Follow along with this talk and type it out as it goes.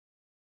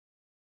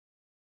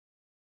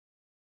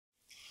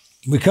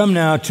We come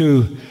now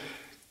to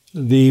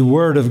the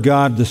Word of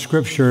God, the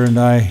Scripture, and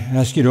I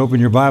ask you to open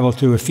your Bible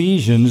to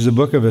Ephesians, the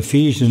book of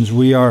Ephesians.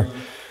 We are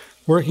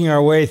working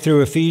our way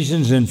through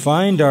Ephesians and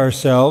find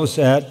ourselves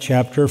at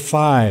chapter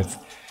 5.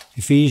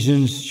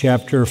 Ephesians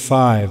chapter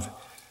 5.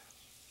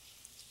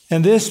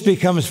 And this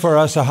becomes for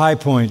us a high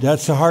point.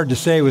 That's hard to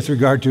say with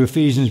regard to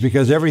Ephesians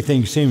because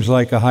everything seems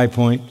like a high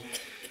point.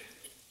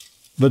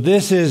 But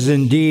this is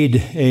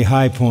indeed a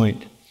high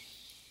point.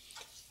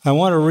 I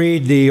want to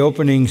read the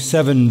opening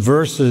 7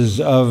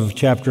 verses of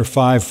chapter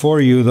 5 for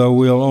you, though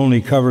we'll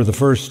only cover the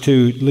first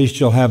 2. At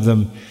least you'll have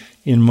them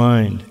in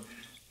mind.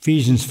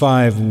 Ephesians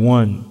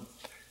 5:1.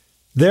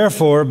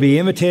 Therefore, be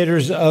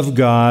imitators of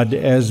God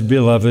as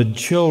beloved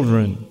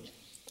children,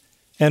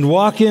 and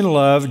walk in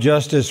love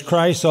just as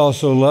Christ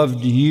also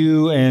loved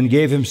you and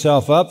gave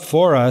himself up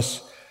for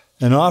us,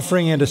 an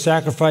offering and a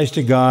sacrifice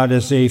to God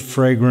as a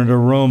fragrant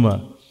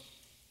aroma.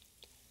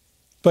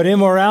 But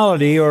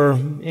immorality or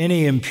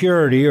any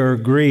impurity or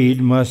greed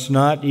must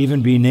not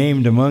even be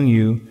named among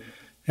you,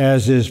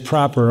 as is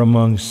proper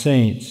among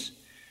saints.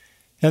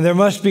 And there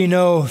must be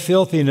no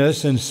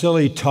filthiness and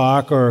silly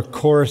talk or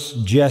coarse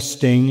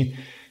jesting,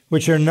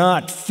 which are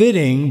not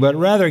fitting, but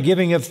rather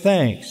giving of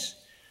thanks.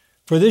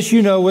 For this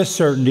you know with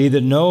certainty,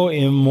 that no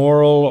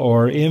immoral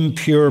or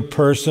impure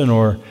person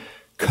or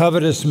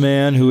covetous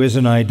man who is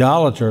an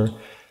idolater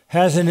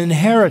has an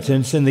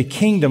inheritance in the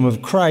kingdom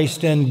of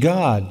Christ and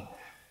God.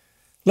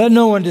 Let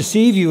no one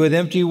deceive you with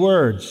empty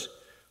words,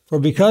 for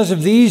because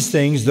of these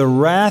things the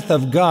wrath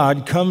of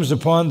God comes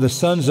upon the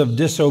sons of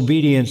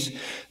disobedience.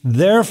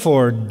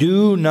 Therefore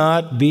do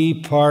not be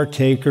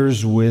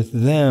partakers with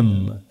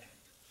them.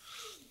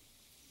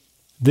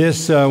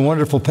 This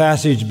wonderful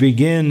passage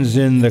begins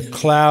in the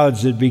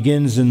clouds. It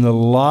begins in the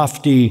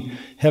lofty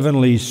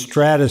heavenly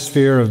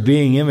stratosphere of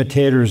being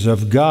imitators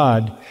of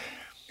God,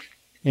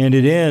 and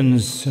it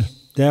ends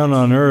down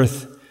on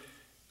earth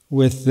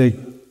with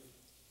the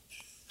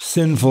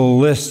sinful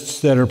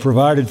lists that are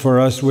provided for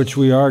us, which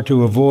we are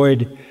to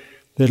avoid,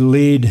 that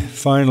lead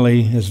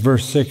finally, as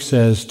verse 6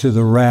 says, to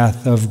the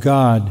wrath of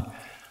God.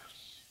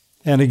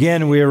 And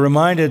again, we are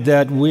reminded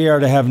that we are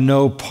to have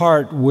no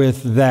part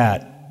with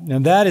that.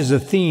 And that is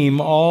a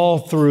theme all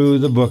through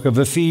the book of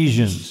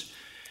Ephesians.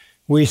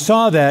 We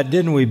saw that,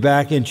 didn't we,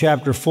 back in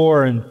chapter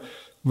 4 and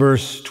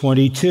verse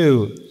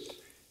 22.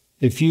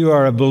 If you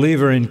are a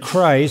believer in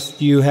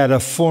Christ, you had a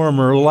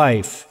former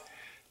life,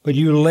 but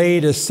you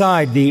laid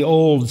aside the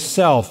old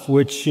self,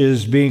 which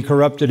is being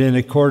corrupted in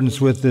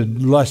accordance with the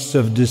lusts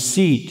of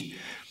deceit.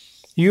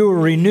 You were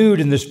renewed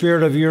in the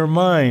spirit of your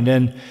mind,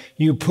 and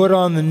you put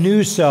on the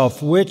new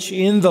self, which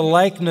in the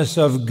likeness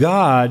of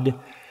God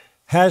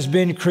has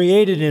been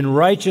created in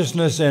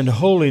righteousness and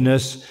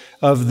holiness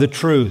of the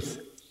truth.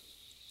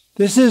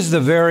 This is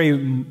the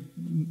very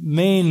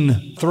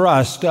main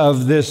thrust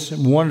of this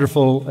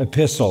wonderful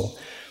epistle.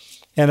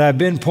 And I've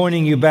been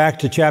pointing you back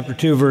to chapter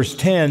 2, verse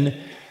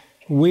 10.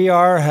 We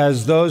are,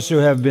 as those who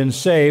have been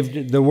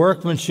saved, the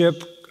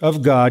workmanship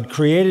of God,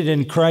 created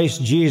in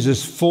Christ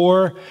Jesus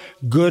for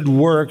good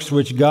works,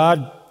 which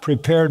God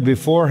prepared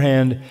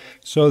beforehand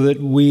so that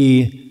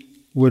we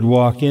would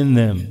walk in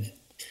them.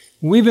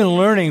 We've been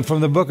learning from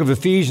the book of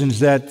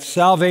Ephesians that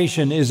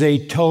salvation is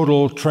a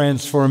total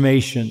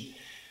transformation.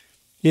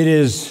 It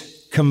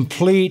is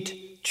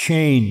complete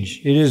change.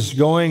 It is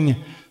going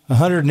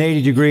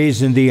 180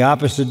 degrees in the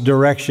opposite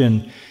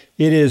direction.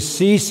 It is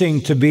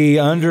ceasing to be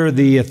under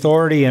the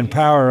authority and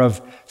power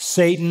of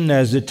Satan,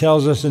 as it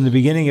tells us in the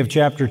beginning of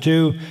chapter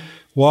 2,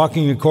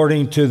 walking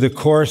according to the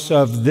course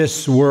of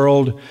this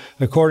world,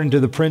 according to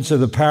the prince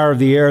of the power of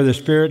the air, the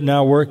spirit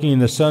now working in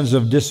the sons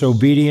of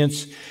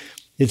disobedience.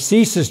 It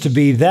ceases to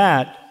be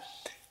that,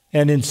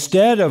 and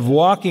instead of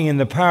walking in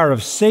the power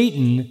of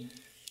Satan,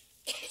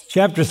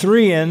 chapter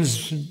 3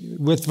 ends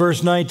with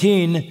verse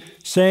 19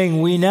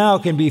 saying we now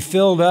can be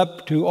filled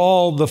up to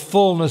all the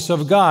fullness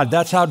of God.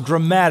 That's how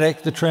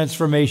dramatic the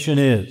transformation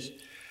is.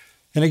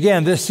 And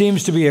again, this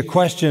seems to be a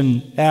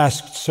question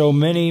asked so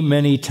many,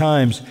 many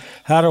times.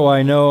 How do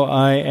I know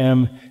I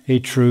am a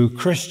true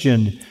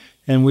Christian?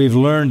 And we've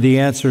learned the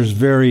answers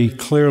very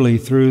clearly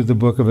through the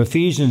book of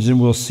Ephesians, and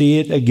we'll see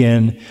it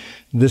again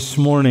this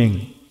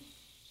morning.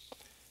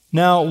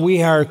 Now,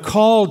 we are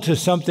called to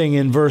something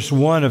in verse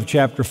 1 of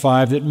chapter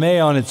 5 that may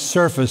on its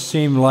surface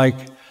seem like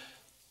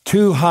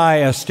too high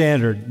a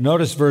standard.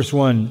 Notice verse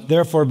 1,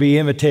 therefore be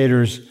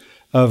imitators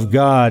of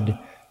God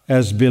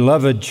as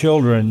beloved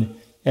children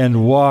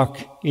and walk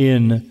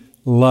in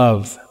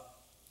love.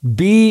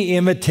 Be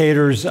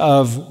imitators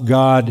of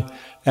God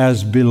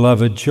as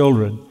beloved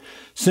children.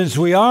 Since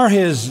we are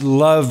His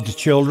loved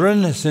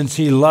children, since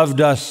He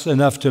loved us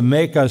enough to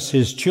make us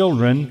His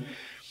children,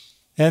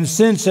 and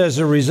since as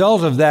a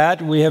result of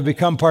that we have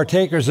become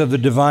partakers of the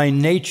divine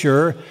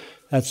nature,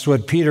 that's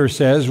what Peter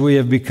says, we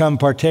have become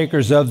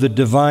partakers of the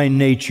divine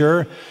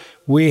nature,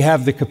 we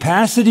have the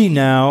capacity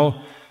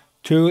now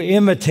to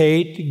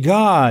imitate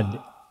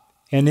God,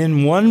 and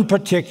in one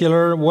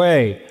particular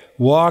way,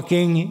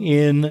 walking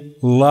in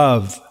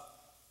love.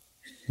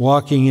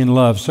 Walking in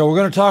love. So we're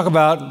going to talk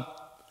about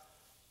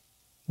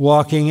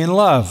walking in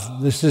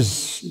love. This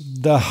is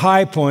the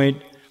high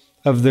point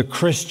of the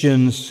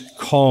Christian's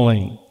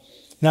calling.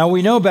 Now,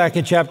 we know back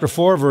in chapter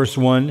 4, verse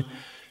 1,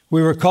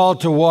 we were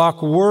called to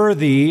walk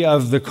worthy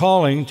of the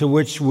calling to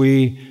which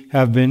we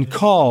have been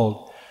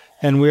called.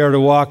 And we are to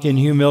walk in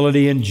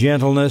humility and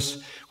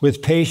gentleness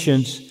with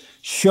patience,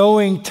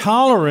 showing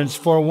tolerance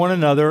for one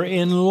another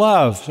in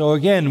love. So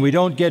again, we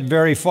don't get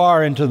very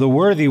far into the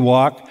worthy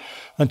walk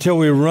until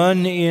we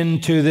run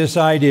into this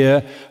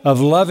idea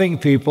of loving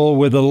people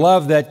with a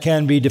love that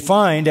can be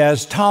defined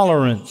as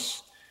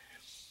tolerance.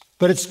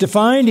 But it's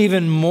defined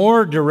even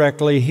more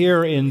directly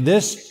here in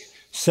this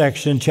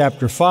section,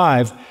 chapter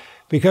 5,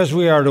 because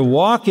we are to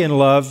walk in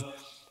love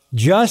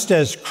just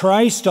as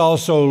Christ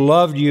also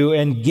loved you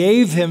and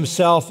gave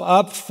himself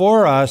up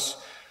for us,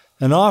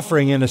 an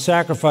offering and a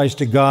sacrifice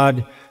to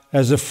God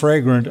as a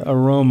fragrant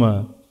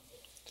aroma.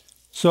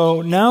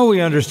 So now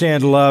we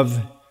understand love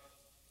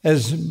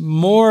as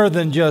more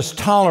than just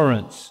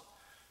tolerance.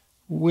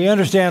 We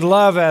understand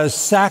love as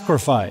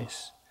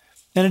sacrifice.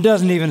 And it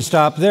doesn't even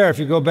stop there. If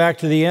you go back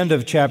to the end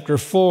of chapter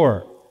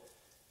 4,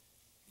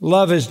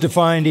 love is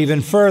defined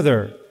even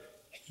further.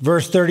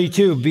 Verse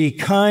 32, be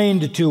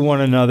kind to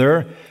one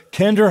another,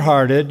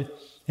 tender-hearted,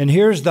 and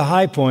here's the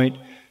high point,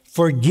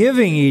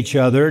 forgiving each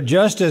other,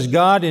 just as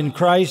God in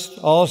Christ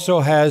also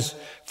has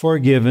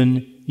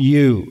forgiven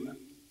you.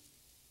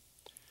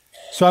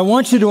 So I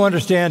want you to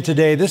understand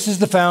today, this is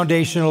the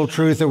foundational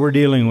truth that we're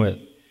dealing with.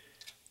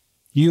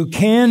 You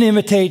can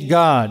imitate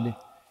God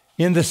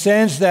in the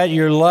sense that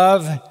your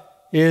love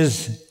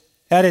is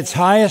at its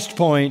highest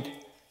point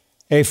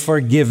a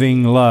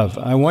forgiving love.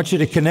 I want you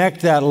to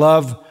connect that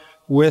love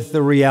with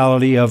the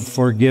reality of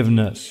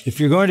forgiveness. If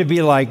you're going to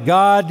be like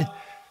God,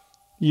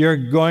 you're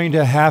going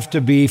to have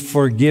to be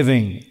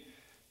forgiving.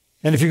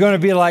 And if you're going to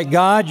be like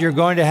God, you're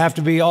going to have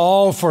to be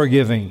all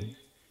forgiving,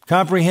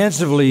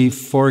 comprehensively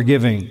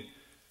forgiving,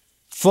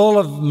 full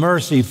of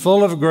mercy,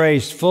 full of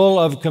grace, full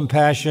of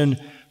compassion,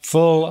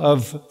 full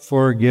of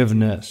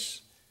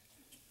forgiveness.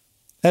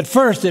 At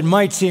first, it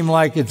might seem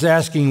like it's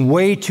asking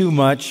way too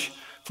much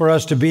for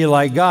us to be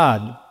like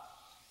God.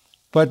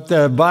 But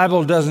the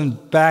Bible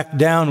doesn't back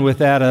down with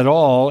that at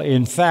all.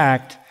 In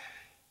fact,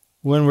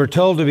 when we're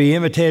told to be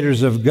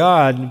imitators of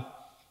God,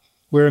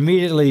 we're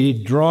immediately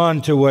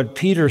drawn to what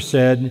Peter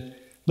said.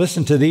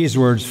 Listen to these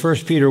words,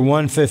 1 Peter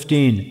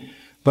 1:15.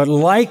 But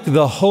like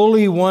the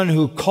Holy One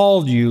who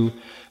called you,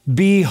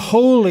 be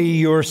holy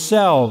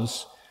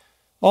yourselves,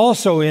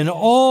 also in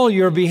all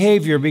your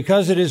behavior,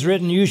 because it is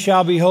written, you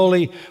shall be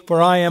holy,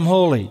 for I am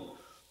holy.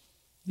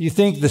 You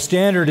think the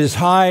standard is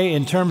high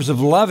in terms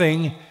of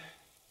loving,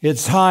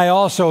 it's high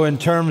also in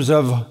terms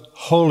of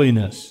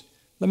holiness.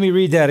 Let me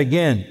read that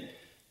again.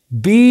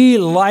 Be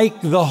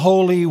like the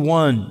Holy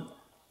One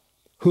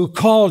who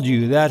called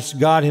you. That's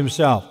God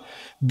himself.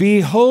 Be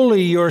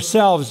holy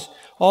yourselves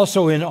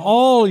also in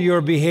all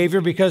your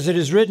behavior, because it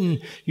is written,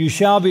 you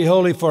shall be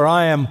holy, for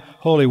I am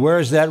holy. Where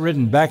is that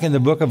written? Back in the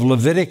book of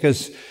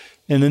Leviticus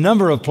in a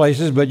number of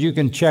places, but you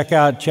can check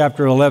out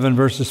chapter 11,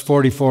 verses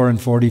 44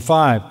 and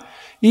 45.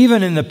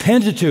 Even in the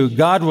Pentateuch,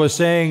 God was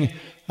saying,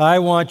 I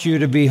want you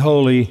to be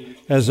holy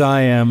as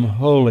I am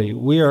holy.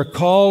 We are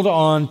called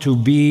on to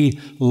be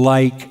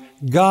like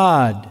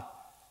God.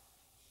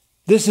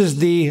 This is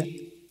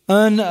the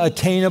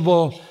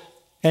unattainable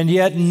and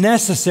yet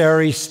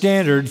necessary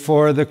standard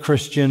for the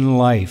Christian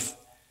life.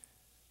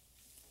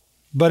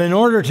 But in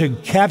order to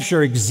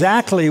capture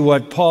exactly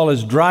what Paul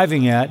is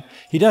driving at,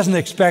 he doesn't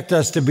expect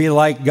us to be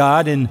like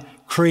God in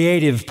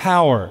creative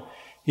power.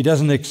 He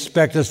doesn't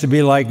expect us to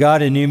be like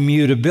God in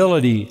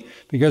immutability,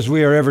 because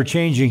we are ever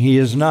changing. He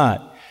is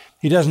not.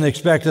 He doesn't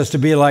expect us to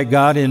be like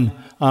God in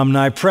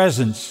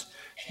omnipresence.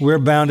 We're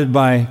bounded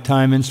by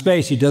time and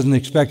space. He doesn't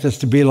expect us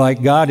to be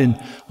like God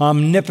in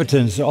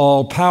omnipotence,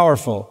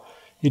 all-powerful.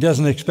 He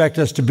doesn't expect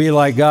us to be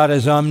like God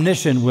as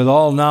omniscient with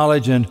all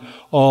knowledge and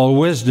all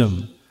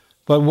wisdom.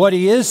 But what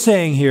he is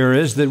saying here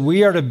is that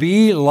we are to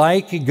be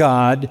like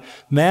God,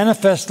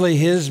 manifestly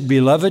his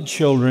beloved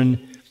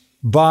children,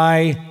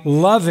 by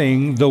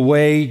loving the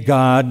way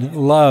God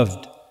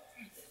loved.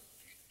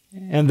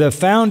 And the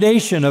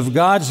foundation of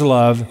God's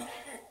love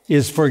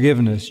is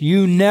forgiveness.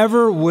 You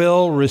never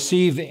will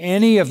receive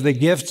any of the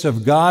gifts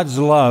of God's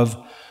love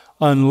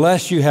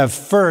unless you have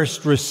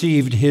first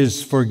received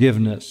his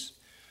forgiveness.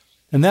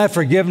 And that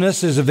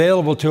forgiveness is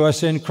available to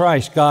us in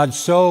Christ. God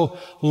so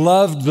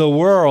loved the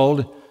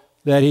world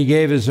that he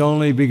gave his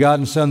only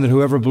begotten Son, that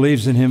whoever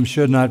believes in him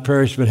should not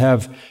perish but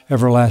have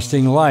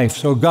everlasting life.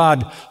 So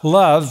God's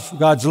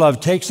love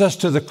takes us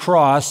to the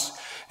cross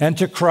and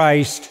to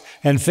Christ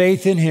and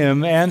faith in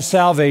him and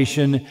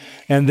salvation,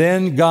 and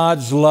then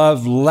God's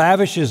love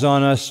lavishes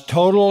on us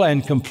total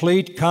and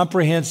complete,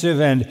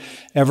 comprehensive and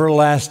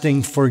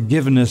everlasting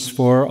forgiveness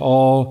for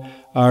all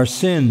our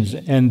sins.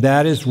 And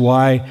that is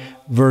why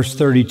verse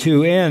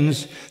 32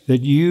 ends,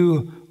 that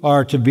you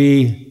are to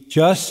be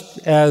just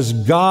as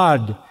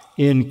God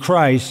in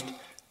Christ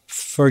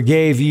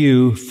forgave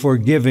you,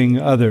 forgiving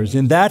others.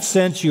 In that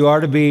sense, you are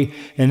to be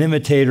an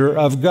imitator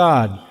of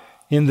God.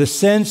 in the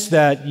sense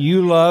that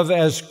you love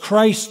as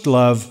Christ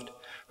loved,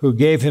 who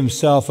gave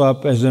himself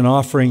up as an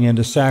offering and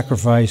a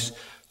sacrifice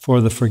for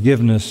the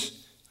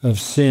forgiveness of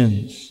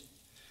sins.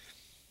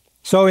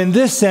 So in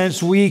this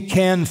sense, we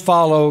can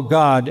follow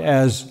God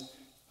as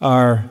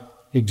our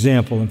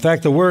example. In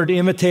fact, the word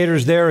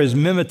imitators there is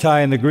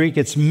mimetai in the Greek.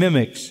 It's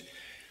mimics.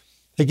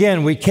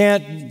 Again, we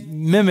can't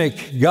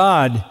mimic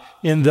God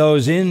in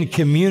those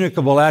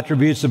incommunicable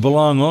attributes that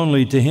belong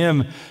only to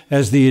him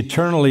as the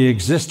eternally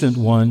existent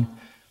one.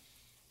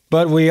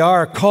 But we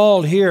are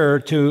called here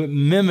to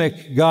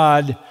mimic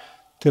God,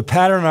 to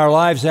pattern our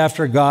lives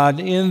after God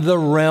in the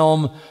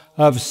realm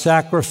of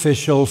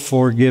sacrificial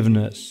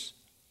forgiveness.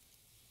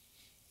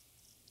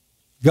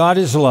 God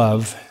is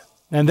love,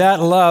 and that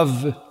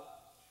love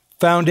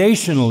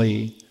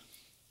foundationally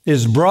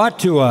is brought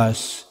to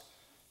us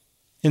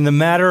in the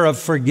matter of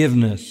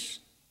forgiveness.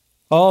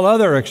 All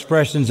other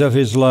expressions of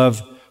his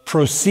love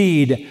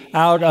proceed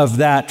out of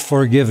that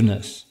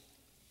forgiveness.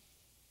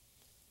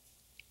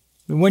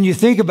 When you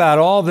think about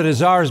all that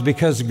is ours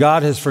because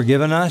God has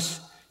forgiven us,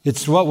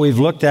 it's what we've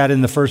looked at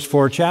in the first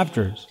 4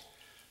 chapters.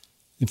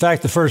 In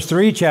fact, the first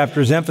 3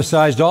 chapters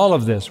emphasized all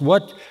of this.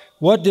 What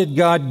did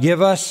God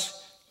give us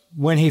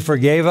when he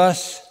forgave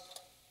us?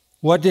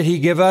 What did he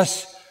give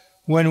us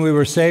when we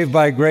were saved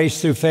by grace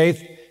through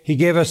faith? He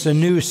gave us a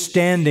new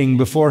standing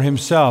before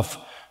himself.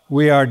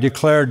 We are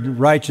declared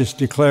righteous,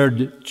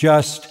 declared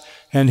just,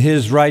 and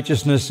his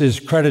righteousness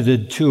is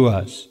credited to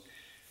us.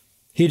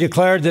 He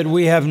declared that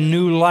we have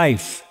new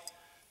life.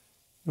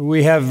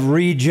 We have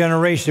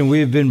regeneration. We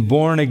have been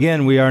born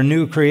again. We are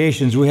new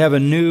creations. We have a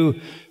new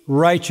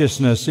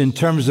righteousness in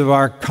terms of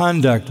our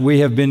conduct. We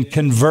have been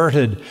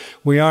converted.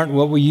 We aren't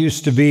what we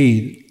used to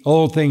be.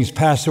 Old things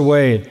pass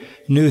away.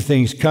 New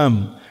things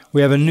come.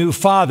 We have a new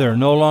father,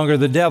 no longer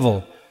the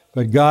devil,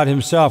 but God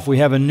himself. We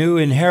have a new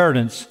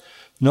inheritance,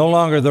 no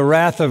longer the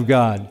wrath of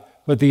God,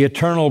 but the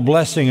eternal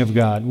blessing of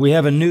God. We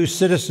have a new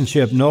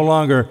citizenship, no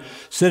longer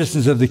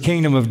citizens of the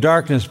kingdom of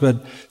darkness,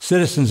 but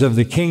citizens of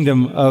the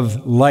kingdom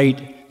of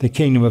light, the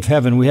kingdom of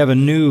heaven. We have a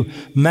new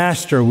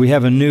master. We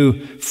have a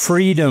new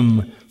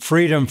freedom,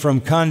 freedom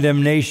from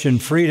condemnation,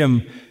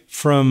 freedom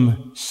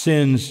from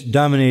sin's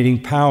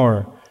dominating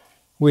power.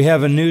 We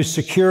have a new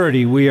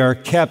security. We are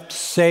kept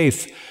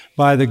safe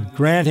by the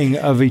granting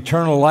of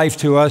eternal life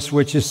to us,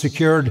 which is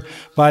secured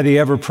by the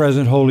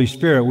ever-present Holy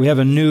Spirit. We have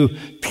a new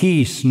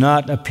peace,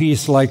 not a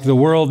peace like the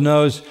world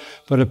knows,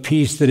 but a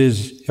peace that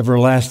is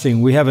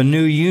everlasting. We have a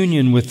new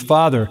union with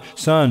Father,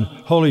 Son,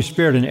 Holy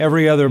Spirit, and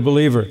every other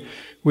believer.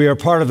 We are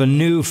part of a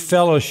new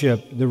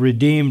fellowship, the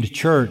redeemed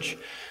church.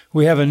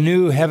 We have a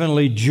new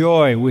heavenly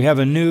joy. We have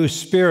a new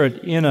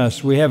spirit in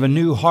us. We have a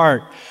new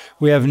heart.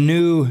 We have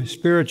new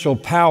spiritual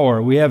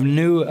power. We have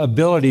new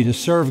ability to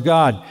serve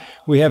God.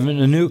 We have a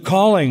new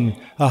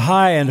calling, a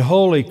high and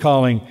holy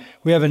calling.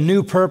 We have a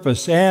new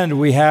purpose, and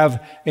we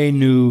have a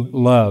new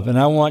love. And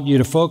I want you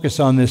to focus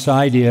on this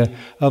idea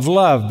of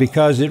love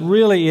because it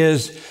really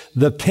is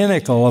the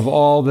pinnacle of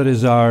all that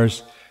is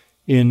ours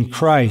in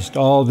Christ,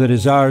 all that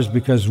is ours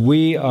because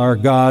we are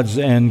God's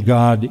and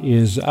God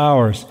is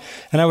ours.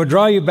 And I would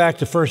draw you back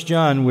to 1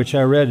 John, which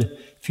I read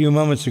a few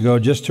moments ago,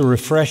 just to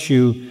refresh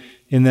you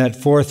in that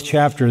 4th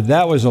chapter.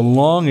 That was a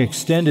long,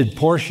 extended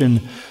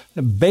portion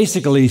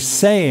basically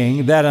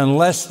saying that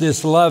unless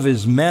this love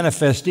is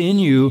manifest in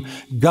you,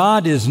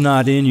 God is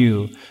not in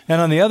you. And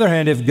on the other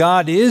hand, if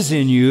God is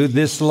in you,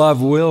 this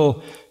love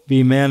will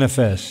be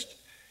manifest.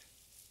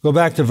 Go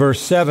back to verse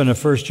 7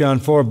 of 1 John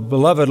 4.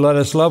 Beloved, let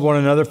us love one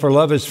another, for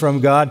love is from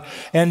God.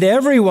 And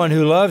everyone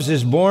who loves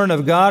is born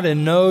of God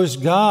and knows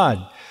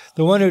God.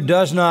 The one who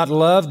does not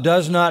love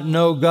does not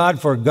know God,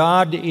 for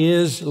God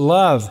is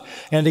love.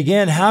 And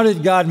again, how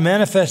did God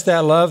manifest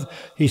that love?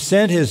 He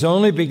sent his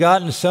only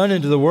begotten Son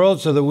into the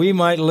world so that we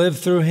might live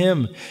through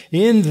him.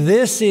 In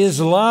this is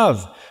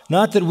love.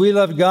 Not that we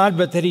loved God,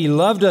 but that he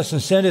loved us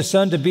and sent his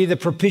Son to be the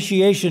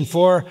propitiation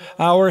for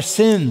our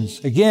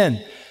sins.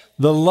 Again,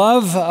 the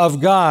love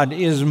of God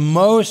is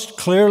most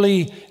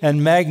clearly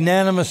and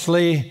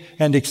magnanimously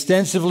and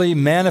extensively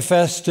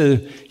manifest to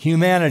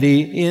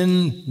humanity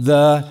in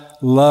the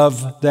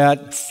love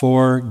that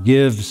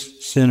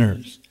forgives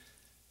sinners.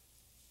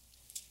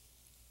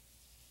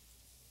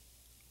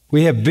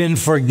 We have been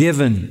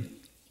forgiven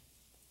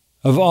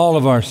of all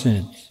of our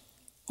sins,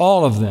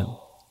 all of them.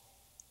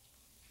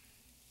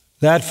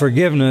 That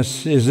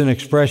forgiveness is an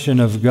expression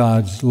of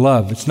God's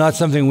love. It's not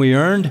something we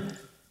earned.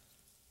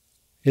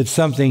 It's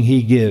something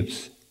he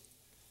gives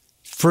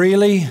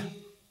freely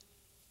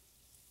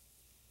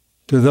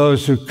to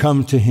those who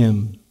come to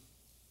him.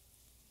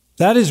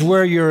 That is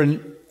where your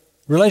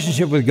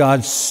relationship with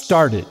God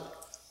started.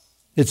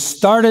 It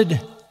started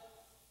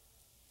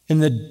in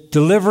the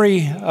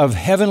delivery of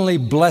heavenly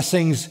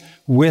blessings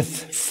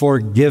with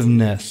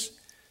forgiveness.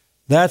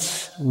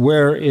 That's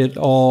where it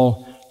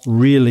all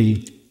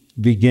really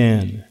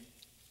began.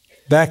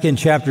 Back in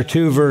chapter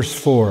 2, verse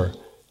 4,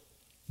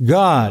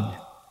 God,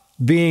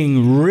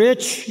 being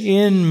rich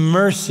in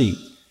mercy,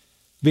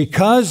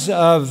 because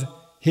of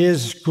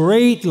his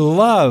great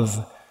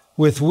love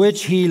with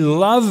which he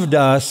loved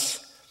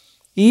us,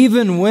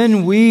 even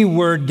when we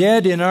were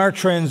dead in our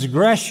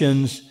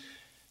transgressions,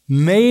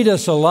 made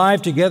us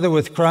alive together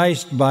with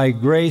Christ. By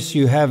grace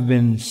you have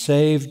been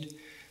saved,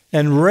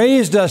 and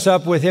raised us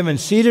up with him and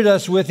seated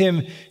us with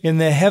him in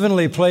the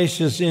heavenly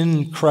places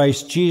in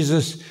Christ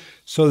Jesus,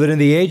 so that in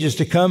the ages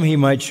to come he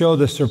might show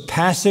the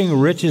surpassing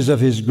riches of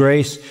his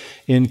grace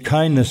in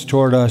kindness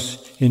toward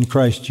us in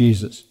Christ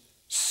Jesus.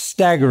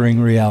 Staggering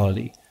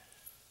reality.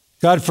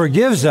 God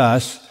forgives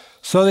us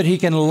so that he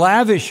can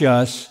lavish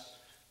us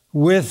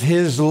with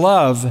his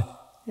love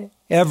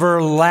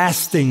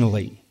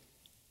everlastingly.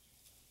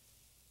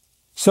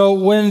 So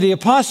when the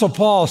Apostle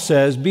Paul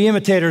says, be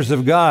imitators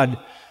of God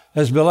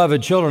as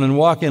beloved children and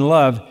walk in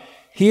love,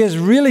 he is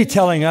really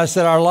telling us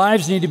that our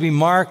lives need to be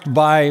marked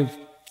by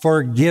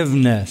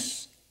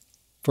forgiveness.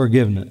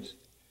 Forgiveness.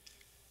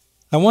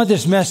 I want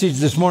this message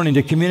this morning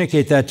to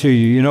communicate that to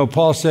you. You know,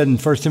 Paul said in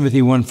 1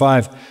 Timothy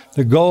 1:5,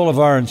 the goal of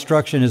our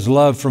instruction is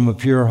love from a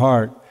pure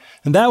heart.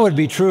 And that would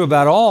be true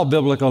about all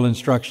biblical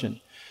instruction.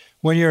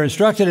 When you're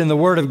instructed in the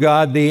Word of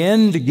God, the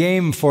end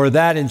game for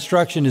that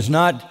instruction is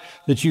not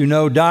that you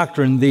know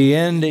doctrine. The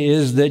end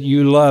is that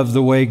you love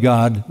the way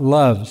God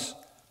loves.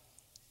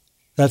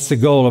 That's the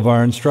goal of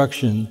our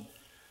instruction.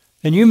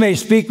 And you may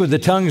speak with the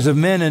tongues of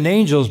men and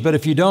angels, but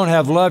if you don't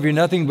have love, you're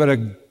nothing but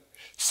a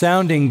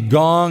sounding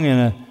gong and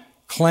a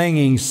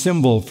clanging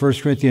cymbal, 1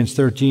 Corinthians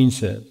 13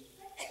 says.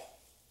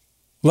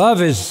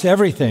 Love is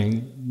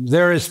everything.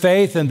 There is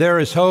faith and there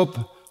is hope,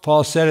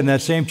 Paul said in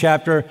that same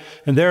chapter,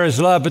 and there is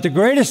love. But the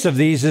greatest of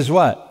these is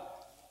what?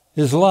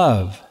 Is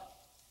love.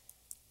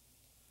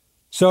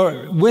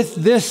 So with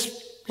this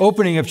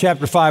opening of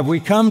chapter 5, we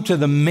come to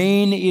the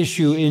main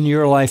issue in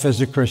your life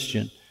as a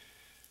Christian.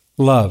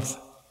 Love.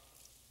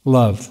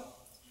 Love.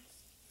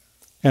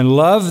 And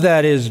love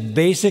that is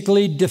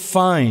basically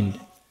defined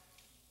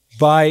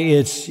by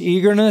its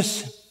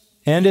eagerness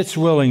and its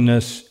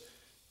willingness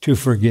to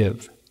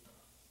forgive.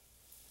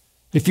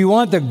 If you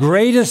want the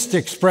greatest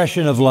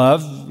expression of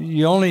love,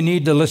 you only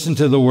need to listen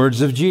to the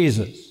words of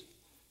Jesus.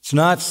 It's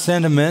not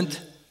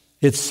sentiment,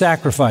 it's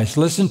sacrifice.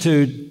 Listen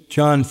to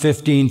John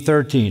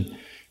 15:13.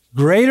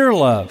 Greater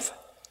love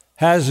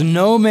has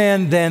no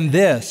man than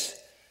this,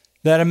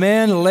 that a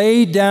man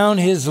lay down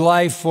his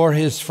life for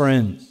his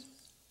friends.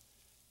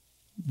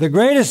 The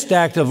greatest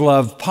act of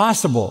love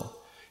possible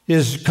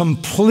is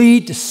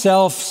complete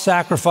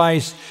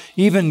self-sacrifice,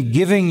 even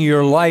giving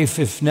your life,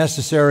 if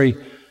necessary,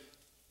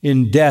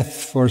 in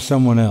death for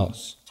someone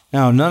else.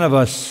 Now, none of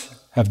us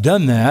have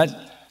done that,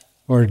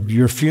 or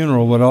your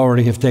funeral would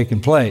already have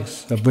taken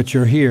place, but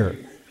you're here.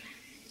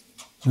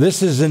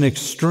 This is an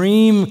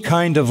extreme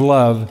kind of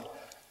love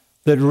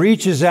that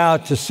reaches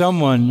out to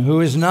someone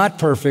who is not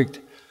perfect,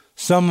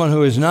 someone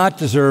who is not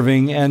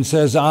deserving, and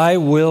says, I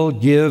will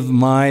give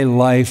my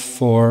life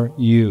for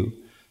you.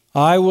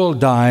 I will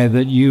die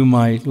that you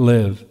might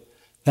live.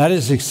 That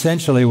is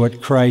essentially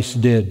what Christ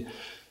did.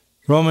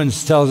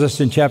 Romans tells us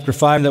in chapter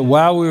 5 that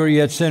while we were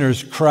yet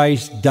sinners,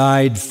 Christ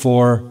died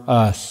for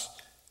us.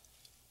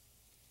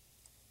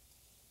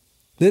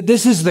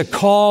 This is the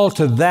call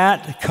to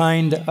that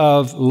kind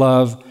of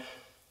love,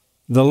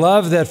 the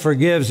love that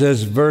forgives,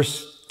 as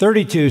verse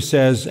 32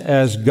 says,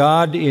 as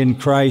God in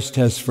Christ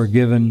has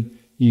forgiven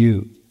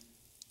you.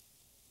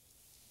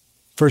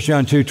 1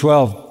 John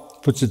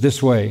 2:12 puts it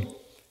this way,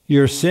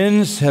 your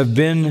sins have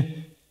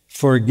been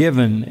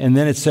forgiven, and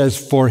then it says,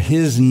 for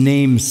his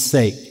name's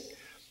sake.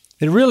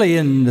 It really,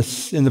 in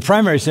the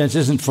primary sense,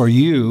 isn't for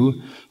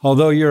you,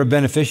 although you're a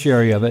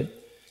beneficiary of it.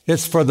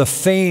 It's for the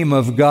fame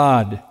of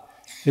God.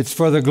 It's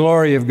for the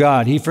glory of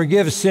God. He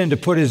forgives sin to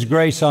put his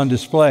grace on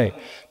display,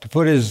 to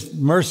put his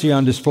mercy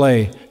on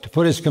display, to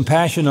put his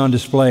compassion on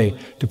display,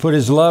 to put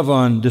his love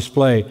on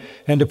display,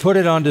 and to put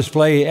it on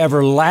display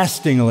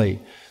everlastingly.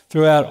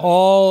 Throughout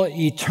all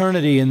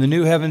eternity in the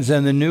new heavens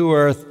and the new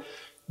earth,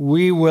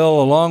 we will,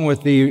 along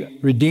with the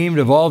redeemed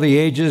of all the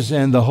ages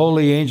and the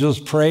holy angels,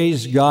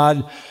 praise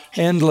God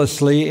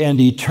endlessly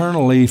and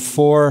eternally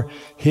for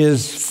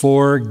his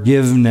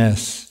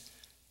forgiveness.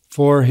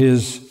 For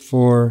his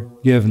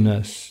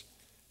forgiveness.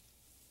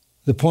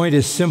 The point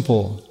is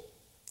simple.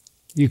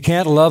 You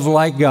can't love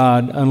like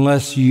God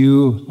unless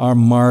you are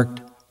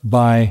marked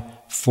by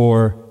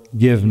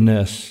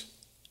forgiveness.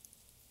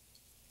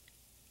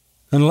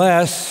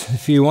 Unless,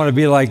 if you want to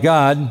be like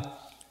God,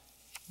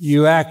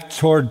 you act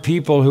toward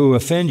people who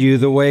offend you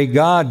the way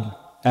God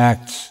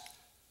acts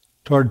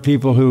toward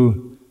people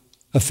who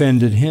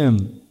offended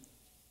him.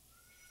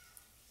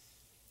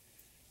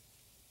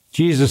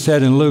 Jesus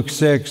said in Luke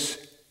 6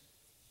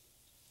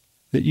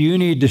 that you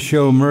need to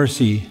show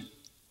mercy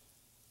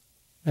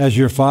as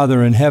your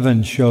Father in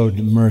heaven showed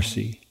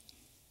mercy.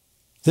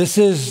 This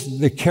is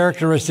the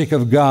characteristic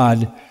of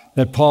God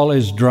that Paul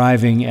is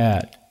driving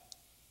at.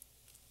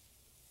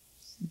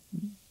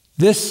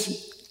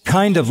 This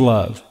kind of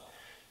love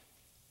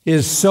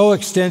is so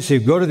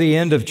extensive. Go to the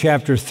end of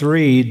chapter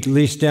 3, at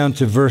least down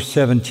to verse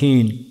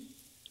 17.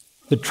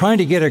 That trying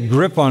to get a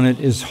grip on it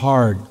is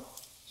hard.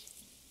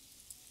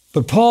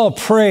 But Paul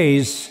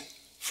prays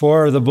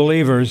for the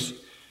believers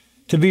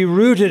to be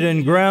rooted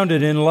and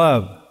grounded in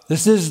love.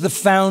 This is the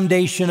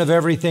foundation of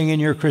everything in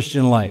your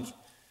Christian life.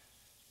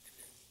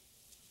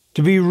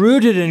 To be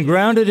rooted and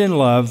grounded in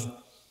love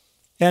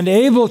and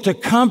able to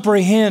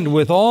comprehend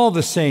with all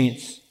the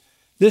saints.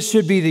 This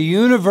should be the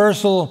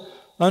universal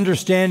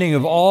understanding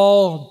of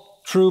all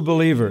true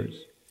believers.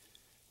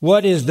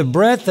 What is the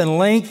breadth and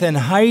length and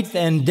height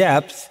and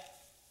depth,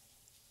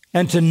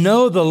 and to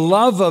know the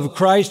love of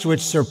Christ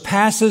which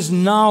surpasses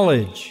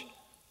knowledge.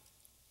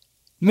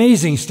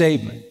 Amazing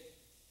statement.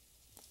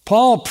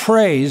 Paul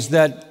prays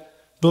that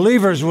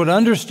believers would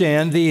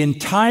understand the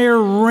entire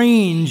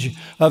range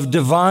of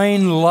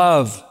divine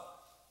love,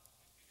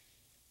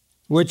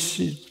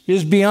 which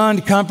is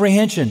beyond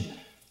comprehension.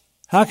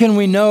 How can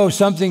we know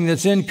something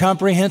that's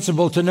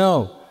incomprehensible to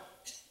know?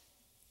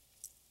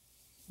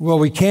 Well,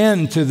 we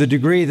can to the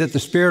degree that the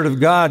Spirit of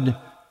God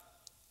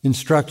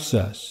instructs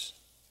us.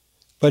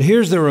 But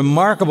here's the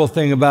remarkable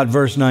thing about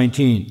verse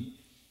 19.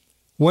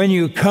 When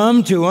you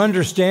come to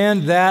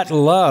understand that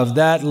love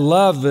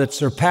that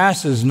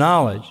surpasses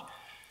knowledge,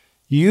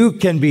 you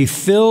can be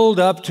filled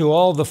up to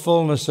all the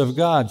fullness of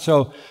God.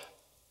 So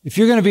if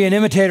you're going to be an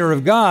imitator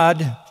of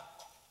God,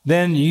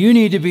 then you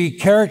need to be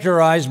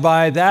characterized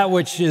by that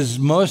which is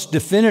most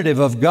definitive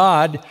of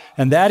God,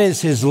 and that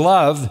is His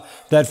love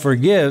that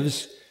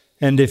forgives.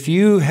 And if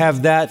you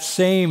have that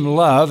same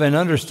love and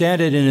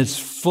understand it in its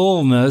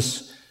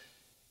fullness,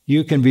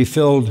 you can be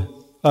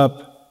filled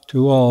up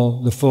to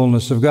all the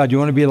fullness of God. You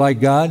want to be like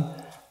God?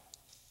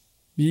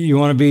 You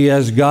want to be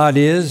as God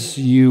is?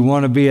 You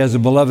want to be as a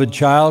beloved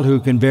child who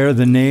can bear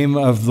the name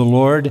of the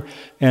Lord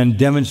and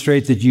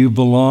demonstrate that you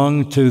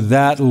belong to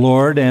that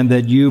Lord and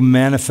that you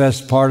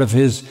manifest part of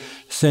His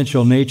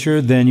essential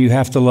nature? Then you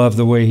have to love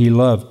the way He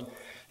loved.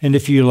 And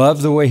if you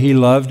love the way He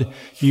loved,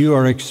 you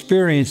are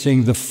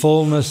experiencing the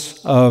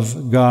fullness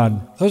of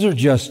God. Those are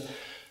just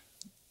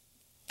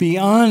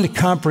beyond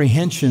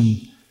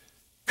comprehension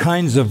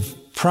kinds of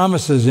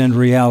promises and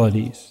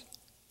realities.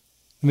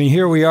 I mean,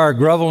 here we are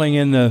groveling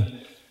in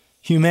the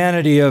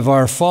humanity of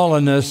our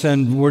fallenness,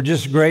 and we're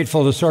just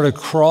grateful to sort of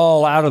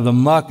crawl out of the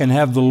muck and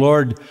have the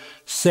Lord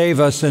save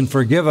us and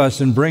forgive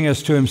us and bring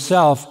us to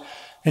Himself.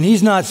 And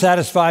He's not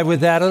satisfied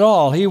with that at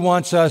all. He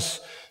wants us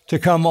to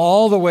come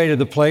all the way to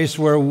the place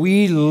where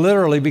we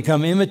literally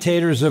become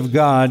imitators of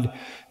God,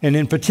 and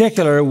in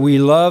particular, we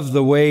love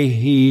the way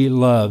He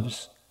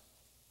loves.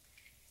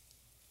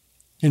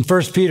 In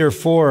 1 Peter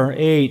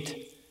 4:8,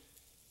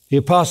 the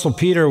Apostle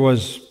Peter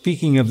was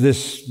speaking of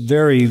this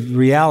very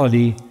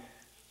reality,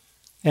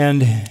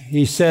 and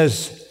he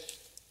says,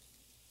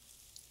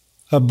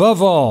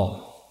 above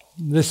all,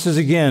 this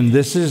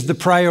is the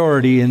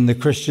priority in the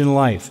Christian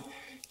life.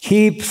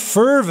 Keep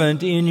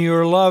fervent in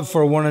your love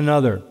for one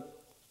another.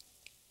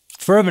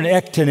 Fervent,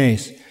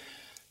 ektenes.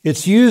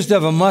 It's used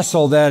of a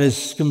muscle that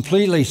is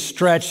completely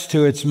stretched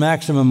to its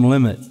maximum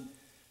limit.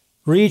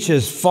 Reach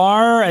as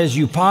far as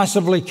you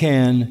possibly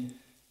can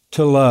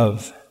to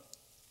love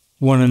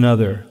one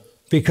another,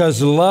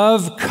 because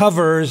love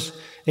covers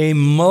a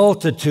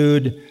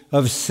multitude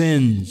of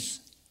sins.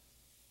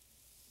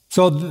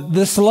 So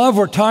this love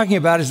we're talking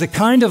about is the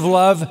kind of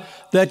love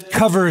that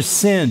covers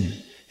sin.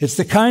 It's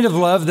the kind of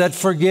love that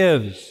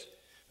forgives.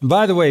 And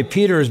by the way,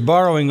 Peter is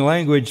borrowing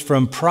language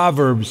from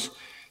Proverbs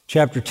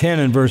chapter 10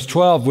 and verse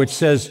 12, which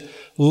says,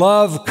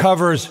 love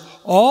covers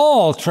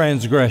all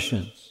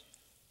transgressions.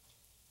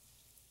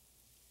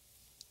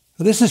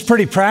 Well, this is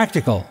pretty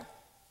practical,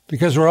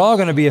 because we're all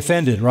going to be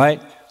offended,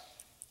 right?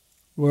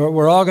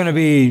 We're all going to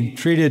be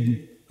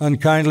treated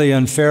unkindly,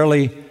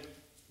 unfairly.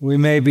 We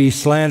may be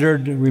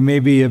slandered. We may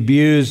be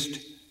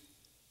abused.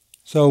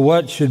 So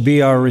what should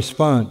be our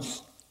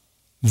response?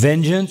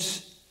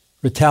 Vengeance?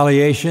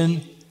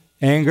 Retaliation?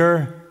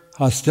 Anger?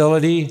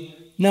 Hostility?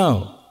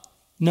 No.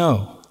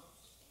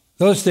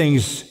 Those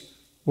things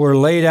were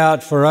laid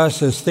out for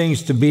us as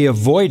things to be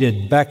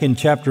avoided back in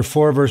chapter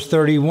 4, verse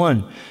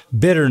 31.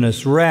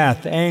 Bitterness,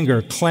 wrath,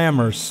 anger,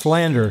 clamor,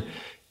 slander.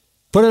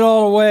 Put it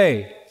all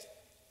away.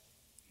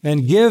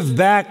 And give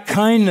back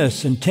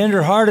kindness and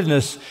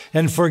tenderheartedness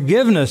and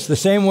forgiveness the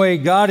same way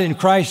God in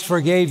Christ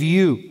forgave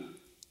you.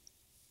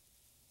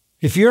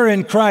 If you're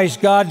in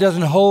Christ, God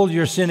doesn't hold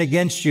your sin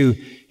against you.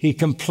 He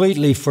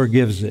completely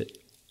forgives it.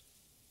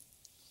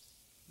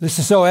 This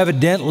is so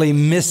evidently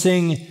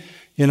missing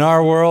in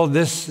our world.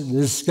 This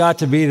has got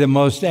to be the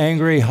most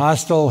angry,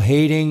 hostile,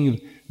 hating,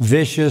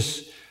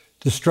 vicious,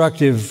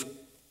 destructive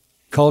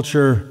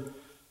culture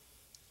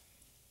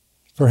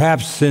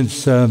perhaps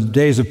since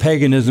days of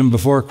paganism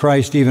before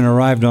Christ even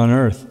arrived on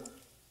earth.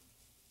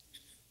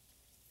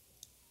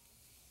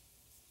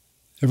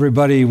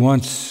 Everybody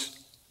wants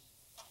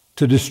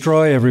to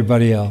destroy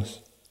everybody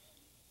else.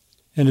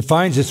 And it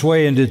finds its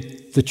way into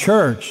the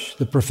church,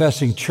 the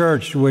professing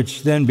church,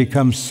 which then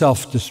becomes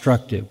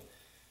self-destructive.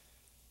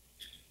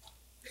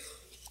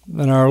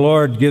 And our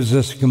Lord gives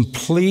us a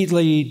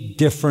completely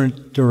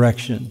different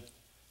direction.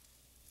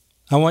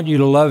 I want you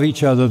to love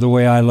each other the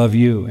way I love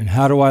you. And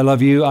how do I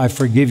love you? I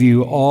forgive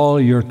you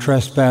all your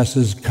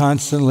trespasses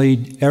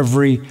constantly,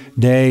 every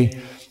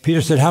day,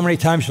 Peter said, how many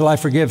times shall I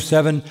forgive?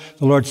 7.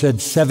 The Lord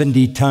said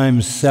 70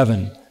 times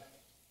 7.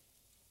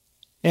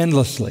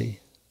 Endlessly.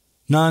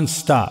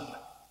 Non-stop.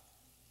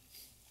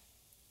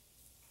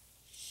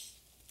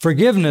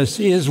 Forgiveness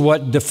is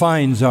what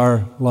defines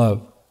our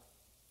love.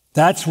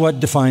 That's what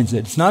defines it.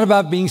 It's not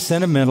about being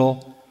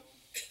sentimental.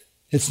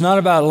 It's not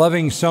about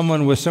loving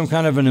someone with some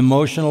kind of an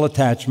emotional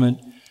attachment.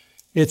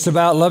 It's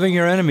about loving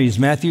your enemies.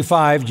 Matthew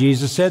 5,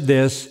 Jesus said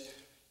this,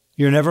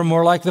 you're never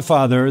more like the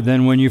Father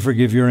than when you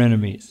forgive your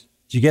enemies.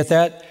 Did you get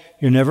that?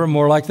 You're never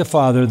more like the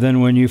Father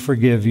than when you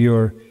forgive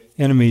your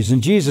enemies.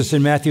 And Jesus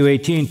in Matthew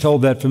 18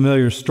 told that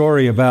familiar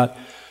story about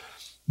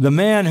the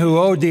man who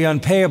owed the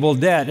unpayable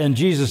debt, and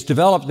Jesus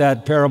developed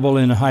that parable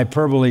in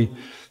hyperbole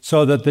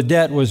so that the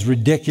debt was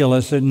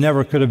ridiculous. It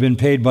never could have been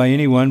paid by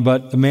anyone,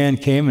 but the man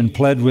came and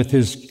pled with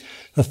his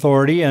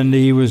authority, and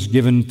he was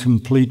given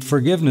complete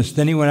forgiveness.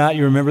 Then he went out,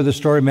 you remember the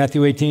story,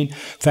 Matthew 18,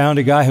 found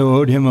a guy who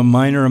owed him a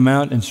minor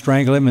amount and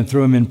strangled him and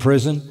threw him in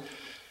prison.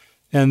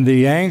 And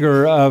the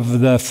anger of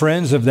the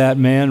friends of that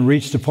man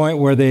reached a point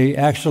where they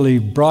actually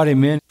brought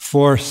him in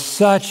for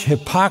such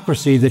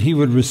hypocrisy that he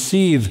would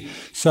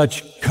receive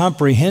such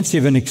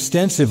comprehensive and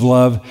extensive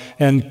love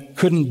and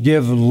couldn't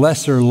give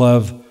lesser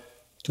love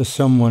to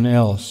someone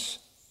else.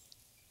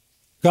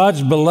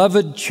 God's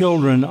beloved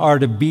children are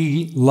to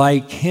be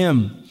like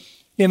Him,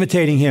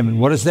 imitating Him. And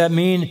what does that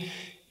mean?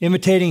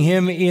 Imitating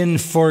Him in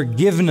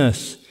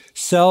forgiveness,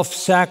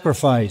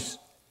 self-sacrifice.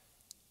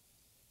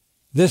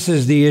 This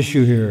is the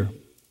issue here.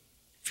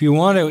 If you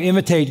want to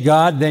imitate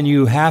God, then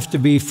you have to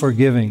be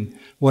forgiving.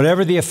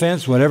 Whatever the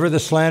offense, whatever the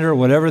slander,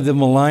 whatever the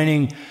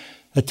maligning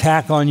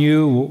attack on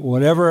you,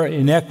 whatever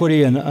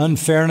inequity and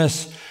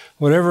unfairness,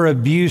 whatever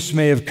abuse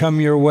may have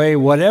come your way,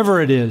 whatever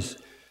it is,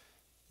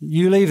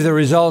 you leave the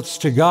results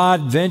to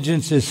God.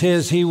 Vengeance is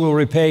His. He will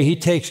repay. He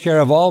takes care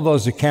of all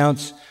those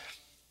accounts,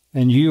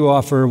 and you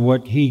offer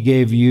what He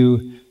gave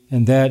you,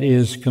 and that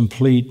is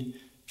complete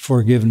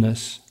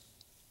forgiveness.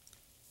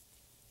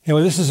 You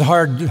know, this is a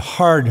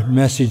hard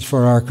message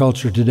for our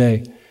culture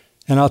today,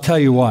 and I'll tell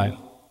you why.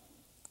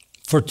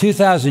 For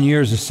 2,000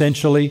 years,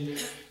 essentially,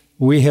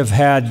 we have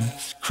had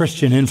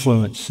Christian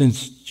influence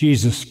since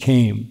Jesus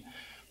came.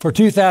 For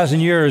 2,000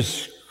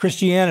 years,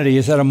 Christianity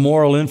has had a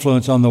moral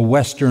influence on the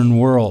Western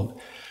world.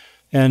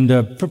 And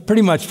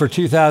pretty much for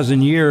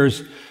 2,000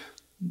 years,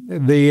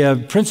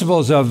 the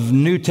principles of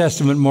New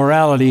Testament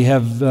morality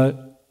have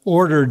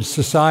ordered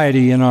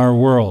society in our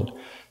world.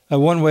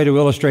 One way to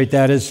illustrate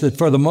that is that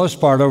for the most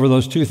part, over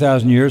those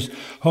 2,000 years,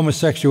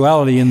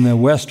 homosexuality in the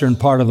Western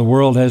part of the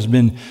world has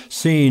been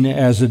seen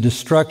as a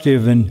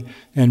destructive and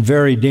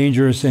very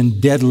dangerous and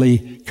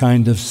deadly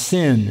kind of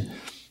sin.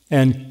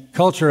 And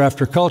culture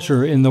after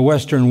culture in the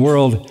Western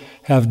world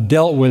have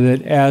dealt with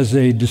it as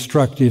a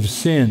destructive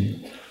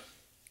sin.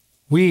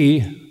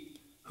 We,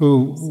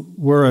 who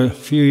were a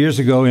few years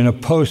ago in a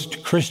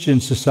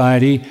post-Christian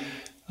society,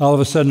 all of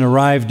a sudden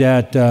arrived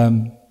at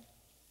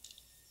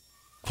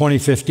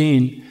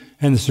 2015,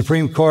 and the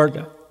Supreme Court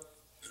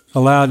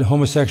allowed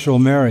homosexual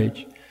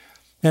marriage.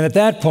 And at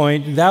that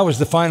point, that was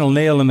the final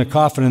nail in the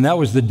coffin, and that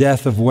was the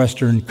death of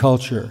Western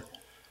culture.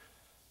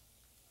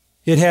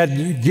 It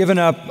had given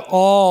up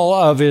all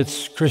of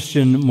its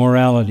Christian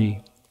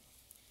morality.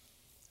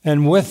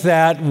 And with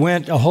that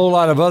went a whole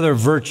lot of other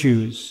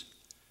virtues.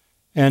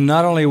 And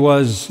not only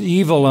was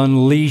evil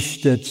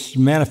unleashed, it's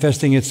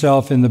manifesting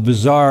itself in the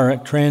bizarre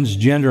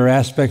transgender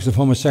aspects of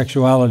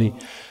homosexuality,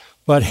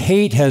 but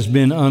hate has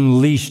been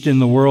unleashed in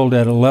the world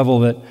at a level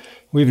that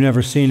we've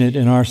never seen it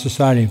in our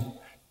society.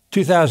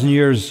 2,000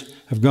 years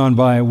have gone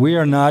by. We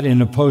are not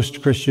in a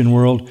post-Christian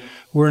world.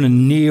 We're in a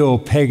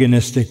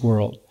neo-paganistic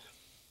world.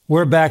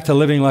 We're back to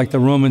living like the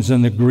Romans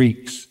and the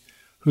Greeks,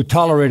 who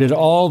tolerated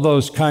all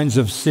those kinds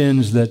of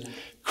sins that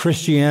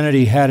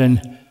Christianity had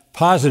a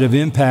positive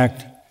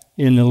impact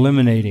in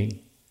eliminating.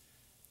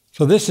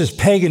 So this is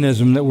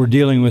paganism that we're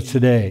dealing with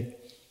today.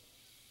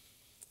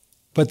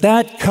 But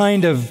that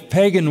kind of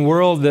pagan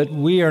world that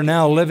we are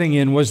now living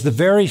in was the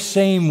very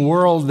same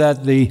world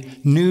that the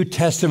New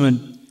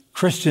Testament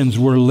Christians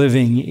were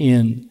living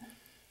in.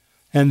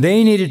 And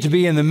they needed to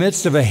be in the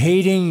midst of a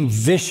hating,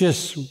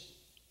 vicious,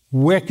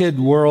 wicked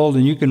world,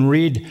 and you can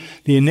read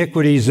the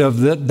iniquities of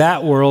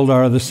that world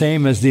are the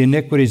same as the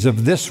iniquities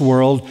of this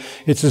world.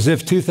 It's as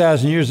if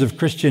 2,000 years of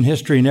Christian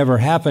history never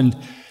happened.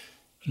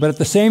 But at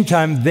the same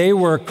time, they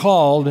were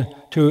called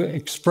to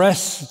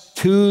express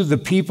to the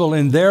people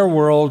in their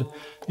world,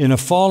 in a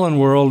fallen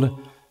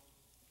world,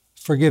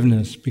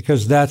 forgiveness,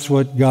 because that's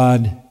what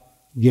God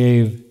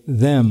gave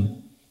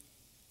them.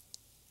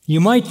 You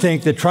might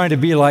think that trying to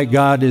be like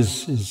God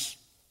is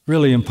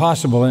really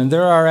impossible, and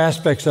there are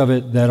aspects of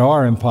it that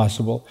are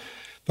impossible.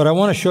 But I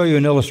want to show you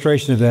an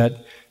illustration of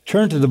that.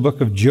 Turn to the book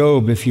of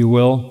Job, if you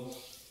will.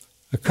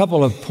 A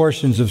couple of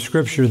portions of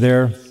Scripture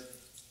there.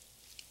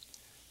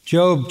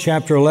 Job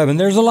chapter 11.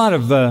 There's a lot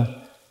of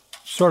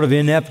sort of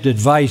inept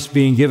advice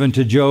being given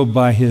to Job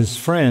by his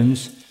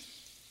friends,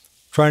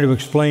 trying to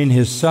explain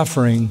his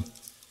suffering.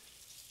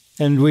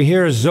 And we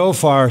hear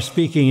Zophar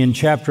speaking in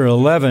chapter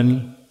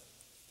 11.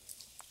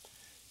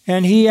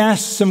 And he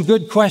asks some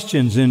good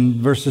questions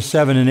in verses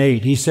 7 and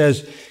 8. He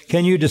says,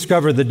 can you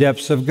discover the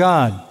depths of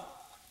God?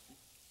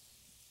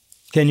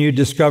 Can you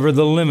discover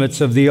the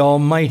limits of the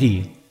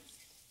Almighty?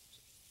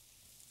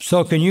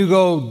 So can you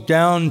go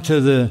down to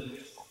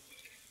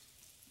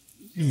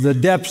the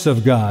depths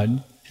of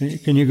God?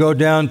 Can you go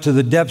down to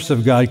the depths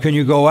of God? Can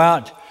you go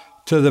out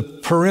to the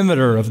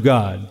perimeter of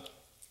God?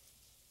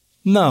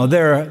 No,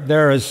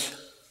 they're as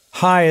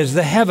high as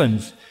the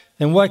heavens.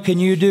 And what can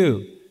you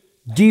do?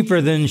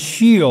 Deeper than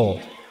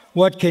Sheol,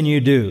 what can you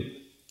do?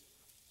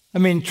 I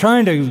mean,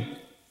 trying to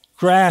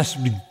grasp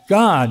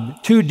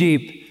God, too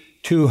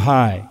deep, too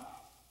high.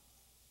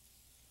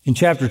 In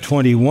chapter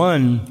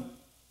 21,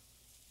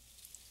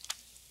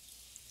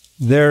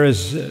 there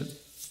is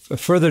a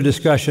further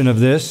discussion of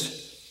this.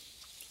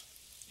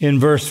 In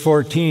verse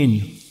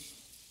 14,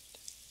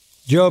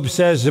 Job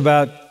says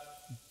about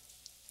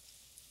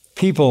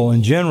people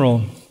in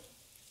general,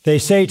 they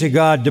say to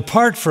God,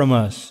 depart from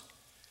us.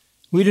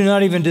 We do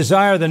not even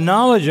desire the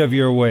knowledge of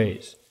your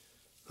ways.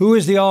 Who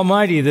is the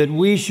Almighty that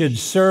we should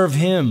serve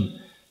him?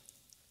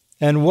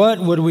 And what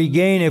would we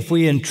gain if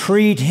we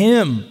entreat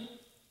him?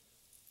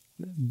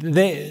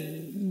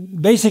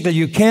 Basically,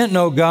 you can't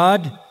know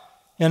God,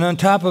 and on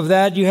top of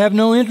that, you have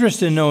no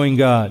interest in knowing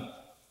God.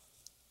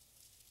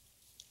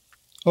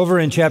 Over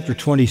in chapter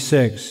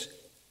 26,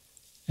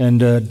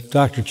 and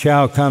Dr.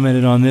 Chow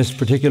commented on this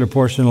particular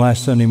portion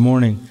last Sunday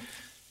morning.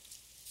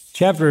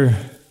 Chapter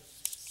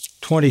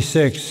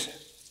 26,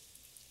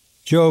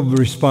 Job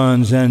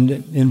responds, and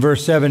in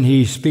verse 7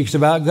 he speaks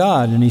about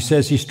God, and he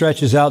says he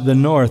stretches out the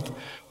north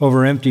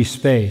over empty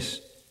space.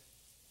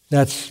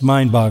 That's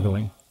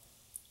mind-boggling.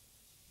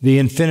 The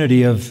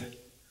infinity of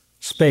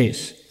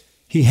space.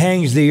 He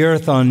hangs the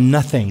earth on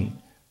nothing.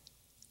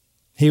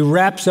 He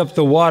wraps up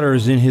the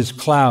waters in his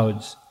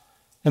clouds,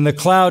 and the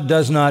cloud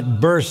does not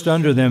burst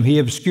under them. He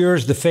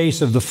obscures the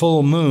face of the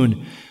full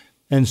moon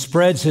and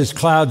spreads his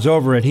clouds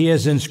over it. He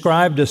has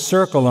inscribed a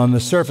circle on the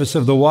surface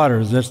of the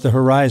waters, that's the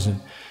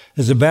horizon,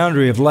 as a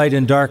boundary of light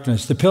and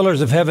darkness. The pillars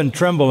of heaven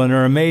tremble and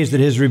are amazed at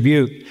his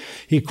rebuke.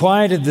 He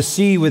quieted the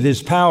sea with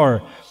his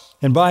power,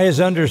 and by his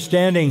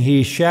understanding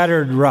he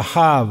shattered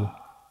Rahab.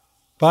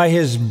 By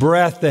his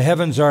breath the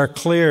heavens are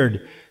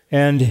cleared,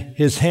 and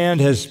his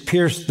hand has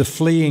pierced the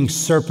fleeing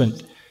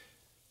serpent.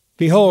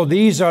 Behold,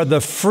 these are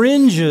the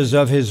fringes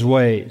of his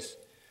ways,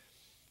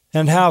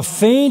 and how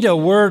faint a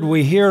word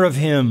we hear of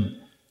him.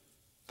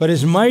 But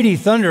his mighty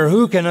thunder,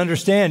 who can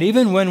understand?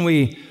 Even when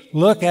we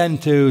look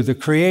into the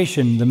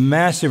creation, the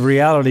massive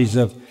realities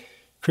of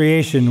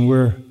creation,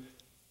 we're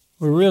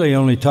really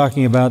only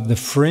talking about the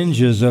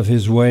fringes of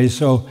his ways.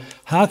 So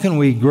how can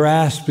we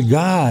grasp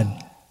God?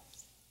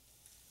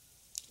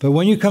 But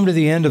when you come to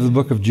the end of the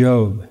book of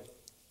Job,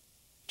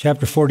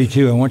 chapter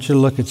 42, I want you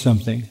to look at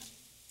something.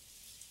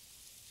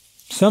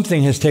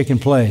 Something has taken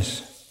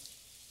place.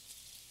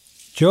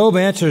 Job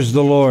answers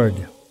the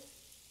Lord.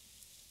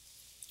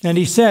 And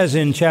he says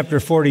in chapter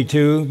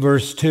 42,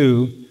 verse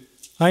 2,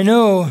 I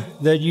know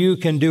that you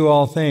can do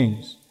all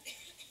things,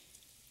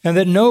 and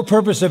that no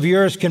purpose of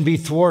yours can be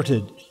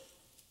thwarted.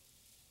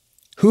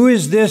 Who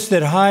is this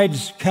that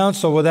hides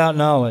counsel without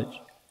knowledge?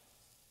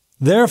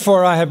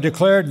 Therefore I have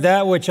declared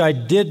that which I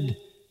did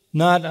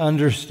not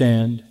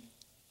understand.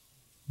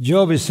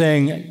 Job is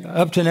saying,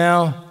 up to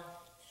now,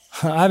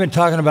 I've been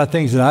talking about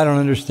things that I don't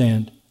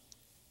understand.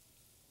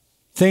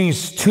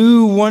 Things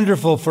too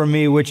wonderful for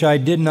me which I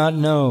did not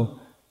know.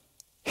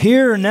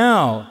 Hear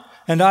now,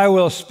 and I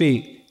will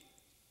speak.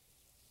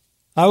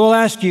 I will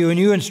ask you, and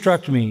you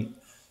instruct me.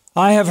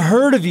 I have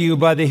heard of you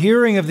by the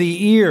hearing of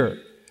the ear,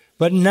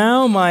 but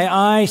now my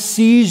eye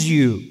sees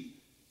you.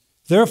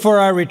 Therefore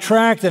I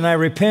retract and I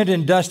repent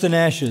in dust and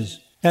ashes.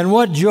 And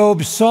what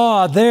Job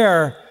saw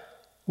there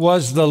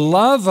was the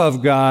love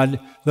of God,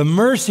 the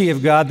mercy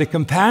of God, the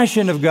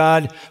compassion of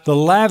God, the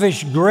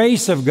lavish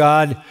grace of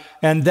God.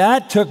 And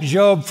that took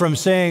Job from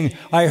saying,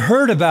 I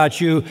heard about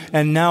you,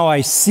 and now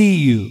I see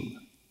you.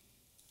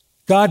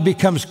 God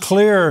becomes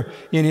clear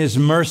in his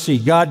mercy.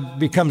 God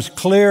becomes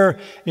clear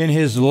in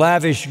his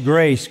lavish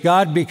grace.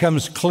 God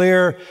becomes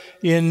clear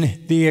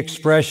in the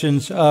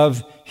expressions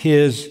of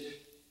his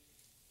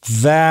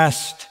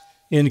vast,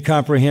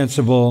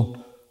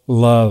 incomprehensible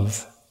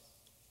love.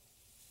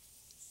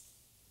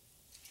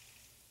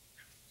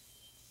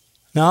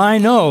 Now, I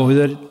know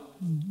that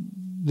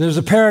there's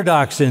a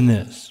paradox in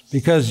this,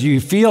 because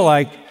you feel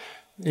like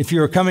if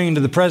you're coming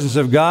into the presence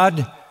of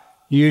God,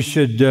 you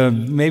should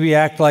maybe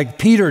act like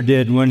Peter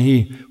did when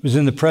he was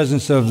in the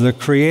presence of the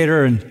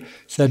Creator and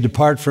said,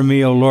 depart from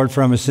me, O Lord,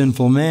 for I'm a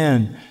sinful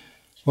man.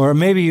 Or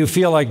maybe you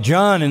feel like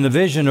John in the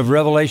vision of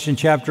Revelation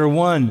chapter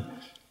 1,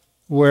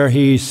 where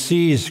he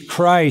sees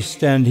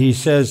Christ and he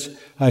says,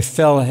 I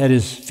fell at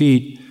his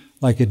feet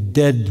like a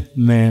dead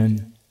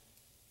man.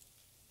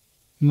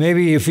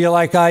 Maybe you feel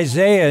like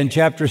Isaiah in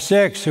chapter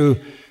 6, who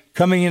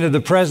coming into the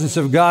presence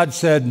of God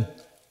said,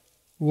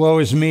 woe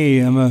is me,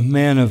 I'm a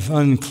man of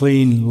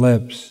unclean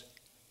lips.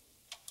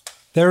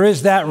 There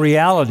is that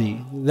reality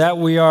that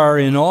we are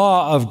in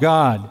awe of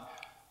God.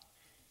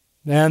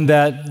 and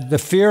that the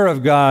fear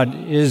of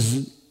God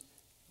is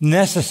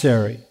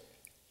necessary.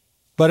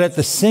 But at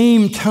the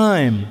same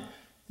time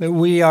that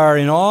we are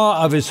in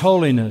awe of His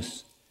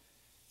holiness,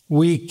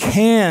 we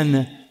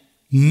can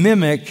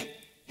mimic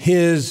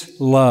His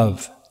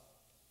love.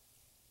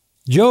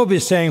 Job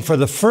is saying, for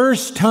the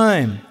first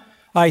time,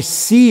 I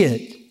see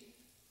it.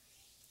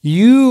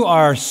 You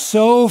are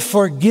so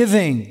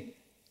forgiving.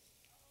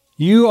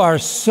 You are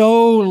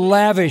so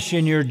lavish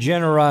in your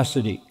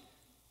generosity.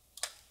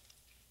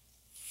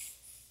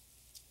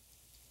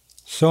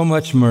 So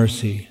much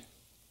mercy.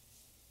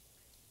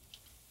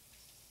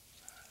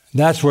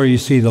 That's where you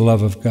see the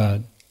love of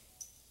God.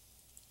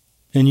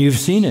 And you've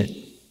seen it.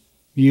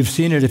 You've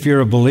seen it if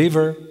you're a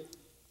believer.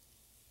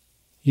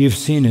 You've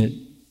seen it.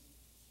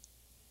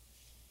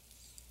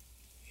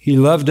 He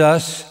loved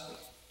us,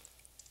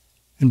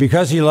 and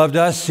because He loved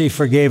us, He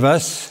forgave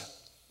us,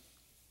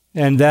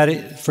 and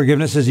that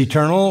forgiveness is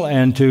eternal,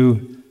 and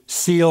to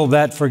seal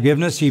that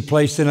forgiveness, He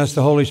placed in us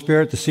the Holy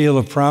Spirit, the seal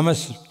of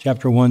promise,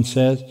 chapter 1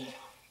 says.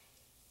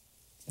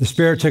 The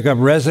Spirit took up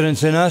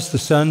residence in us, the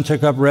Son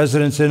took up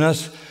residence in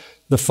us,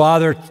 the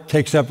Father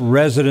takes up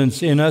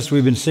residence in us.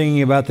 We've been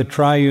singing about the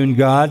triune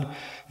God,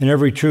 and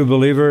every true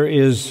believer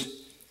is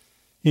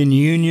in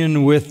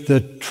union with the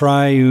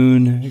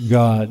triune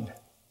God.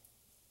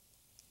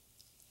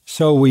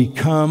 So we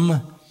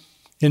come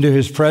into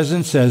His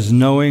presence as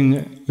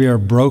knowing we are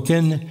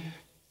broken,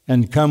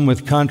 and come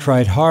with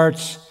contrite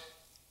hearts,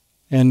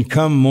 and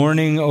come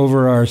mourning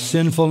over our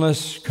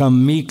sinfulness,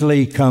 come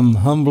meekly, come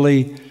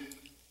humbly,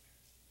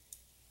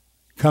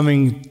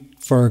 coming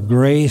for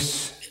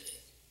grace,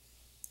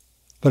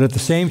 but at the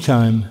same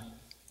time,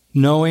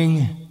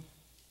 knowing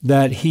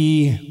that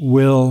He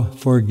will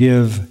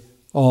forgive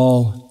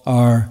all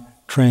our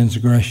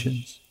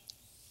transgressions.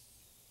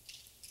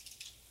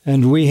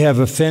 And we have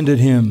offended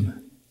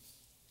Him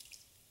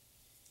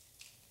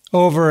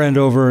over and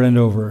over and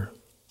over.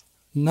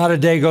 Not a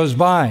day goes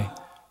by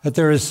that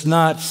there is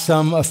not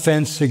some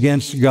offense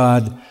against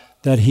God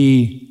that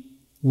He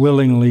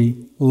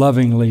willingly,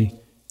 lovingly,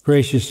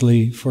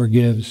 graciously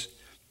forgives.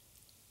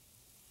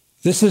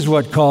 This is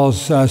what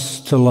calls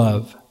us to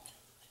love.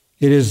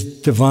 It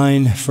is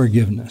divine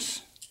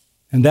forgiveness.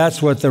 And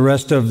that's what the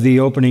rest of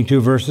the opening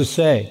 2 verses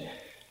say.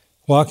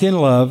 Walk in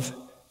love,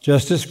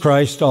 just as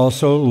Christ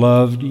also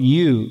loved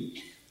you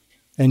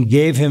and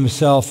gave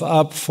Himself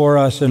up for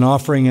us, an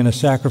offering and a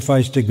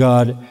sacrifice to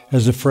God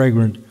as a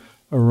fragrant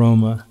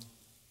aroma.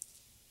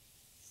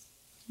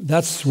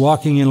 That's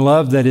walking in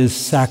love that is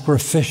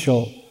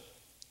sacrificial.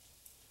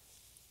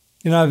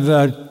 You know,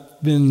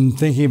 I've been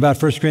thinking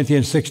about 1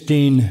 Corinthians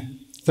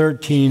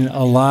 16:13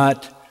 a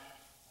lot.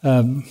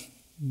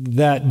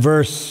 That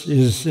verse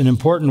is an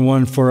important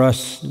one for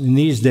us in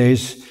these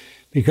days,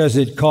 because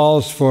it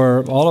calls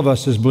for all of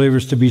us as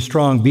believers to be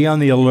strong. Be on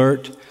the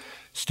alert,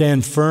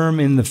 stand firm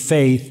in the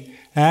faith,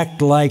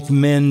 act like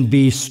men,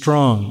 be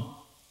strong.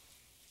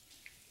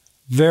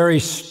 Very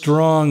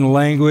strong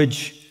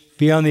language.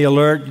 Be on the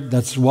alert.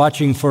 That's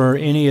watching for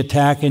any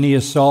attack, any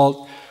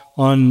assault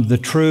on the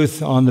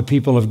truth, on the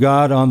people of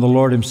God, on the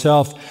Lord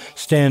Himself.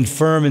 Stand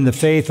firm in the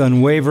faith,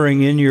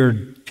 unwavering in your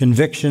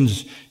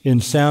convictions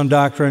in sound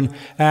doctrine.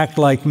 Act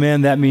like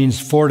men. That means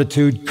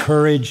fortitude,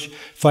 courage,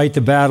 fight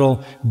the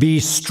battle, be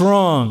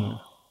strong.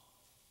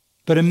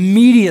 But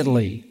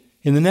immediately,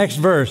 in the next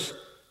verse,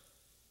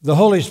 the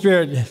Holy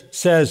Spirit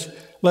says,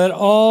 let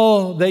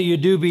all that you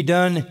do be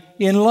done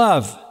in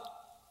love.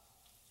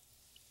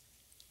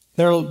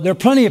 There are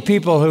plenty of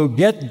people who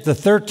get the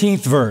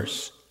 13th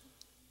verse.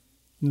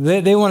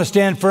 They want to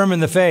stand firm in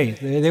the faith.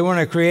 They want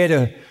to create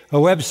a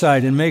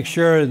website and make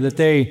sure that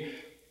they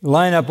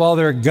line up all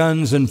their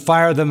guns and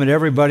fire them at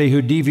everybody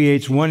who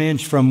deviates 1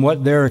 inch from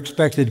what their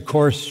expected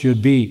course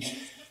should be.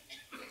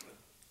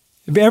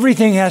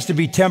 Everything has to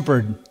be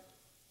tempered.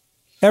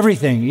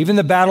 Everything, even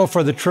the battle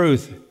for the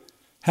truth,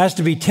 has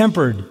to be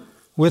tempered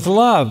with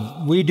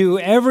love. We do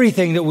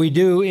everything that we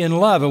do in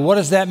love. And what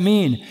does that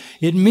mean?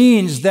 It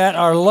means that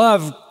our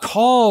love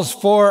calls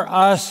for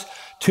us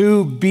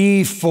to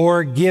be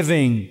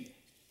forgiving.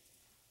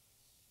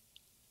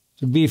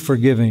 To be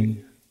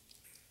forgiving.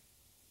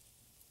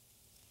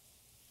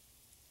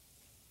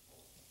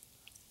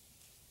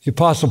 The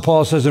Apostle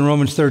Paul says in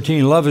Romans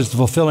 13, love is the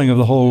fulfilling of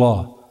the whole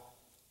law.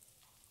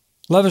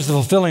 Love is the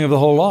fulfilling of the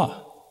whole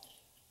law.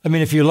 I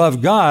mean, if you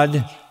love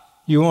God,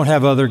 you won't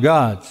have other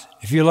gods.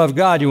 If you love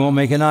God, you won't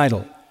make an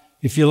idol.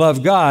 If you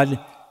love God,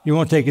 you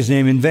won't take His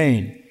name in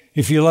vain.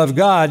 If you love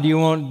God, you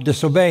won't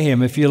disobey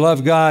Him. If you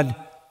love God,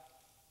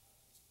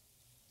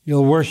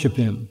 you'll worship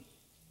Him.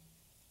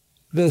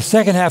 The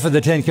second half of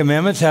the 10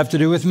 Commandments have to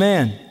do with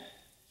man.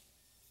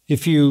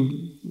 If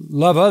you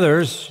love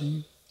others,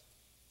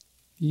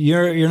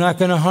 you're not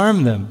going to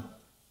harm them.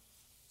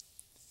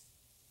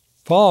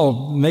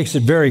 Paul makes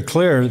it very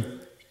clear.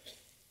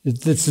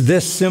 It's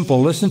this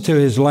simple. Listen to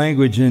his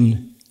language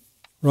in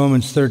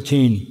Romans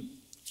 13.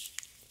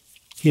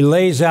 He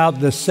lays out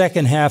the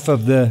second half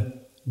of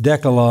the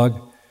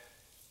Decalogue.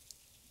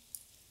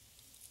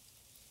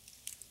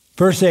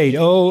 Verse 8,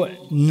 owe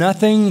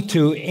nothing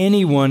to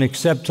anyone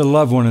except to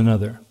love one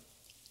another.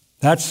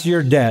 That's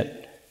your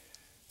debt.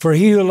 For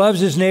he who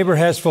loves his neighbor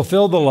has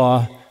fulfilled the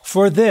law.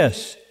 For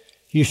this,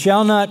 you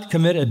shall not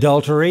commit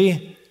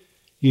adultery,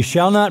 you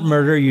shall not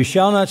murder, you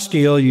shall not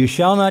steal, you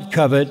shall not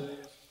covet.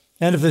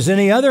 And if there's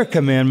any other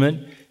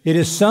commandment, it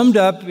is summed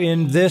up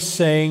in this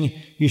saying,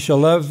 you shall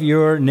love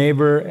your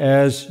neighbor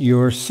as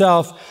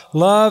yourself.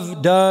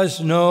 Love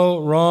does no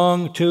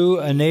wrong to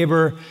a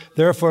neighbor.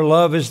 Therefore,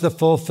 love is the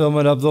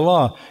fulfillment of the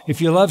law. If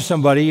you love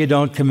somebody, you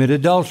don't commit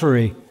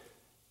adultery.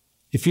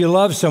 If you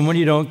love someone,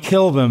 you don't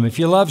kill them. If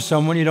you love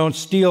someone, you don't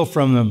steal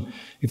from them.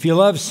 If you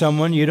love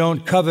someone, you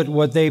don't covet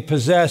what they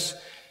possess.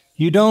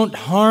 You don't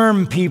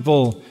harm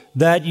people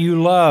that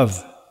you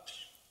love.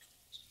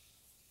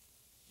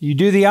 You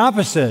do the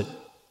opposite.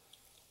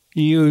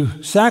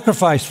 You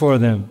sacrifice for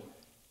them.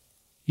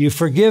 You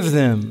forgive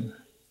them.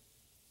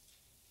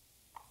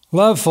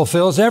 Love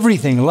fulfills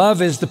everything.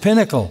 Love is the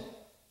pinnacle.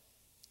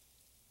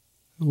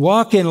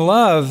 Walk in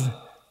love.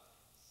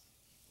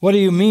 What do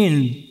you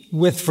mean?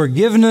 With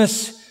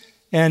forgiveness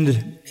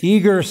and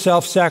eager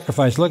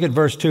self-sacrifice. Look at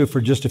verse 2 for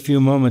just a few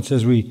moments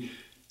as we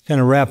kind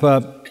of wrap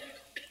up.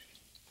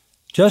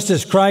 Just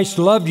as Christ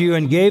loved you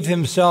and gave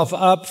himself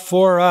up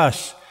for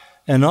us,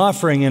 an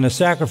offering and a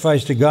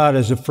sacrifice to God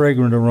as a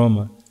fragrant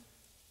aroma.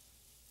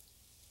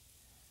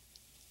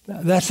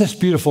 That's just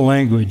beautiful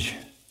language.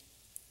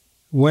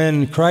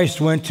 When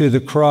Christ went to the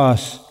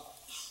cross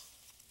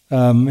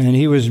and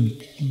he was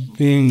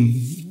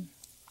being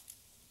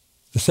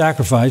the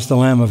sacrifice, the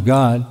Lamb of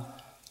God,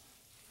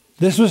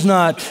 this was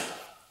not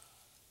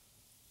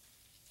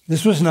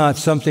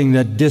something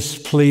that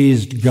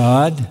displeased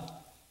God.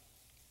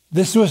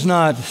 This was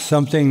not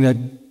something that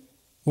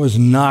was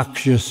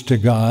noxious to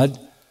God.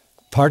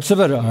 Parts of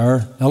it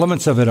are,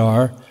 elements of it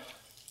are,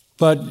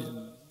 but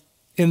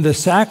in the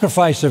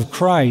sacrifice of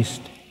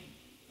Christ,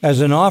 as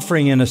an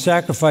offering and a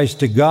sacrifice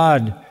to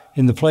God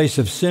in the place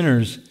of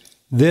sinners,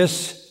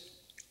 this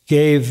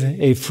gave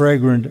a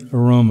fragrant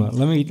aroma.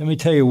 Let me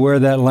tell you where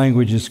that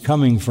language is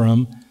coming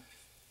from.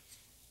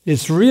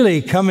 It's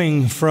really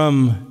coming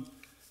from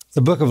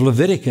the book of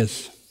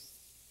Leviticus.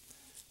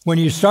 When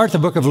you start the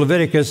book of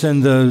Leviticus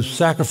and the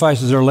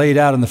sacrifices are laid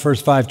out in the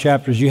first 5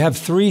 chapters, you have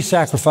 3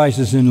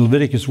 sacrifices in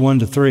Leviticus 1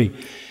 to 3.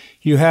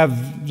 You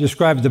have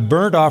described the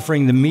burnt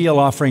offering, the meal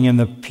offering, and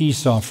the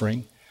peace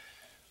offering.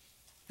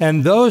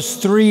 And those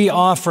 3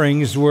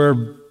 offerings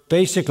were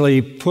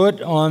basically put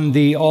on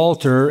the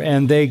altar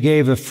and they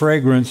gave a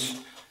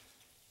fragrance.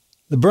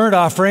 The burnt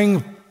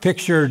offering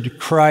pictured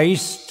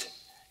Christ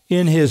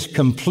in his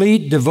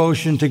complete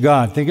devotion to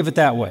God. Think of it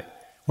that way.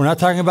 We're not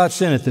talking about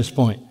sin at this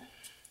point.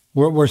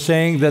 We're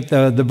saying that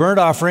the burnt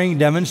offering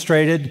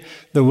demonstrated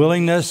the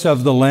willingness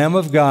of the Lamb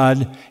of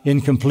God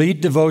in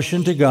complete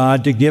devotion to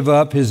God to give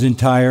up his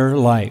entire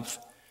life.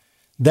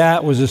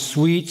 That was a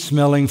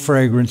sweet-smelling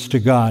fragrance to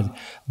God.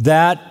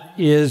 That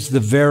is the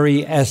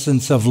very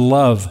essence of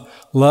love.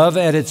 Love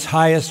at its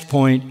highest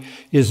point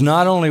is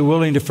not only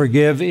willing to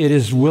forgive, it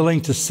is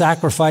willing to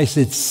sacrifice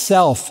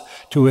itself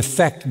to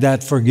effect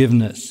that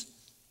forgiveness.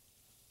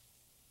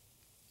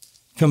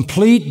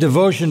 Complete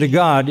devotion to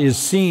God is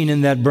seen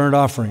in that burnt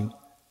offering.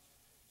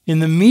 In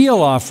the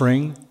meal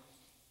offering,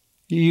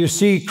 you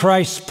see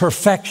Christ's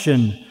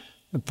perfection,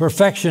 the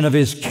perfection of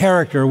his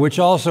character, which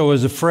also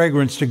is a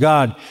fragrance to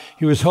God.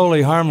 He was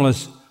holy,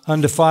 harmless,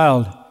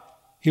 undefiled.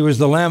 He was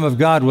the Lamb of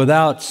God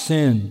without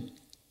sin.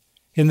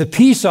 In the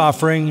peace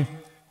offering,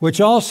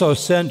 which also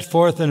sent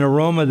forth an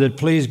aroma that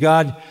pleased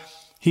God,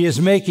 he is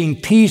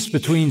making peace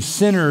between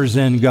sinners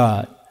and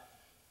God.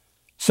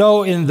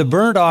 So in the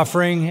burnt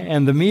offering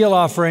and the meal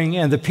offering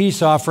and the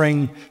peace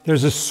offering,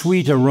 there's a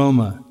sweet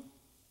aroma.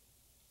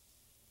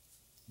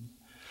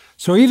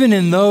 So even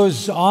in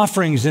those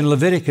offerings in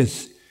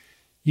Leviticus,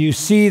 you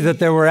see that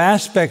there were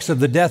aspects of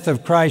the death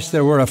of Christ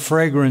that were a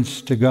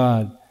fragrance to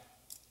God.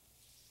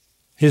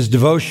 His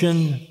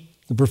devotion,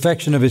 the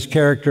perfection of his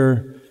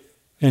character,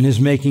 and his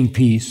making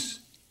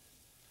peace.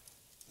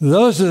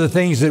 Those are the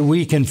things that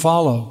we can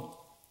follow.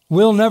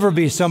 We'll never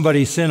be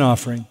somebody's sin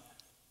offering.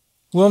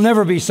 We'll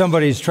never be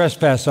somebody's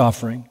trespass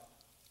offering.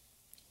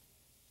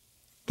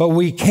 But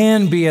we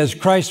can be, as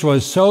Christ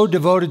was, so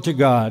devoted to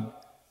God,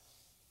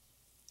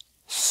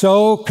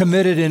 so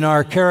committed in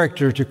our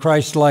character to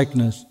Christ's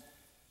likeness,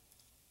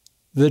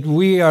 that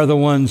we are the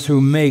ones who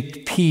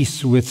make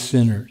peace with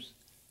sinners.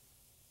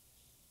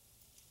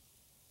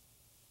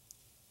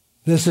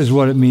 This is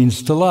what it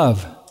means to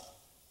love.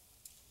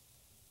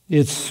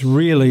 It's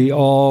really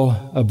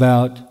all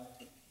about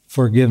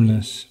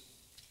forgiveness.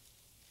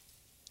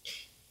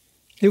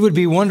 It would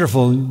be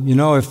wonderful,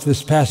 if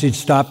this passage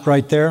stopped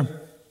right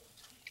there,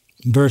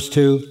 verse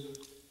 2,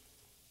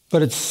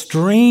 but it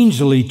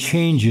strangely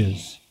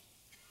changes.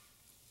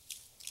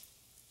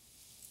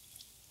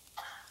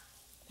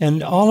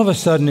 And all of a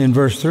sudden in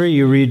verse 3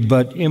 you read,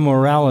 but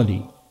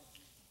immorality,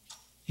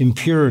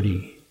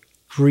 impurity,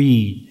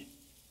 greed.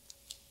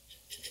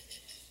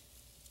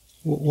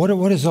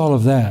 What is all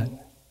of that?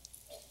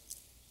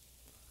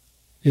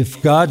 If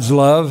God's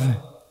love,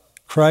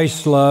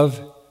 Christ's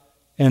love,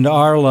 and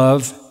our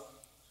love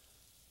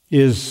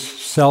is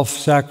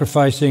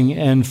self-sacrificing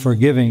and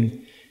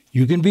forgiving,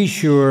 you can be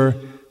sure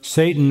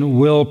Satan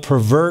will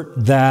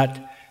pervert that,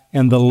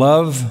 and the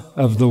love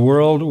of the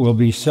world will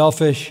be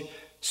selfish,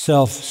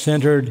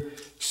 self-centered,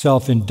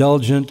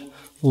 self-indulgent,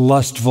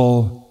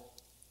 lustful,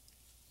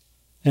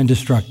 and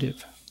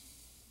destructive.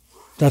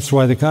 That's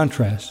why the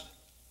contrast.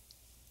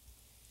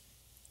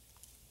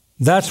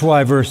 That's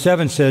why verse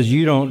 7 says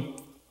you don't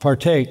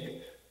partake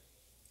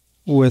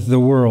with the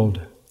world.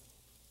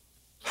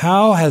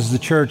 How has the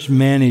church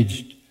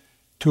managed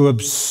to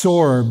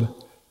absorb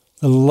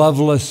the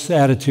loveless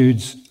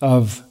attitudes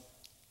of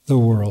the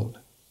world?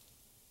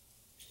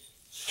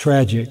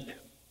 Tragic.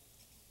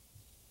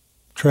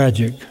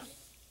 Tragic.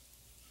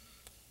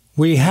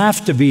 We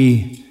have to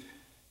be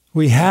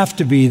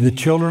the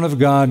children of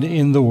God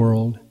in the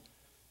world.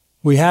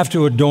 We have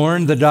to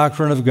adorn the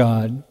doctrine of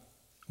God.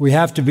 We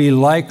have to be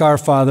like our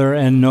Father,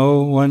 and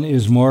no one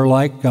is more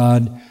like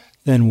God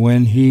than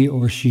when he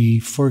or she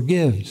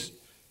forgives.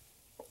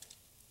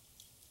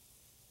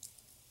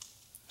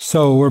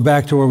 So we're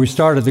back to where we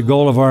started. The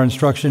goal of our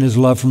instruction is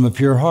love from a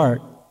pure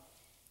heart.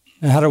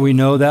 And how do we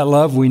know that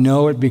love? We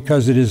know it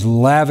because it is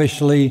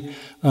lavishly,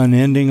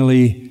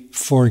 unendingly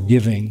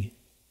forgiving.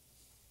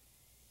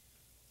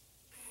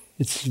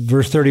 It's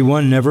verse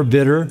 31, never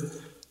bitter,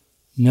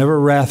 never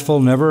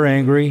wrathful, never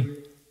angry,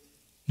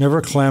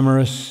 never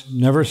clamorous,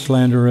 never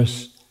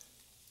slanderous,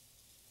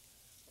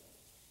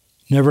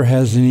 never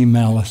has any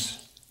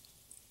malice.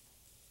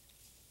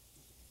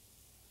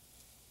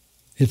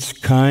 It's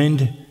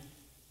kind,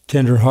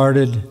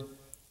 tender-hearted,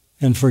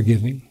 and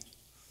forgiving.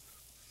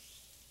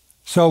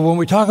 So when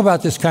we talk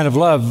about this kind of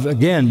love,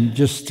 again,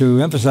 just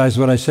to emphasize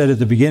what I said at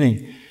the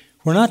beginning,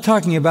 we're not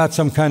talking about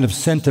some kind of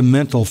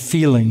sentimental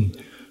feeling.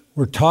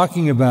 We're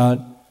talking about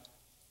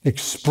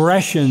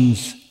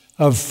expressions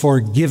of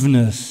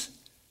forgiveness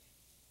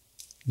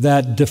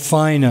that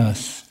define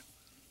us.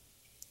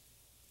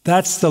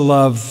 That's the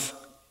love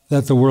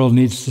that the world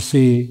needs to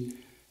see.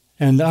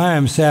 And I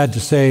am sad to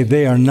say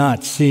they are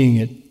not seeing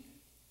it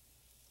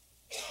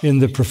in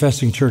the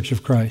professing Church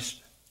of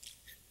Christ.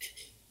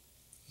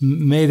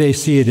 May they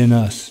see it in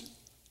us.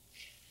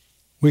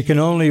 We can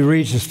only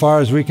reach as far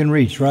as we can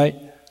reach, right?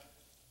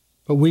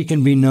 But we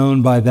can be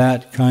known by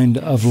that kind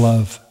of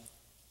love.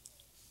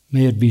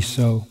 May it be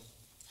so.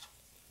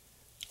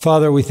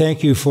 Father, we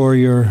thank you for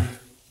your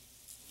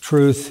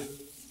truth.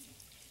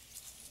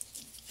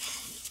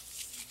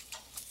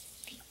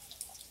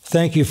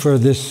 Thank you for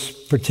this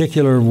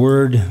particular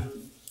word,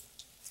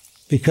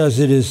 because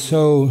it is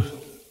so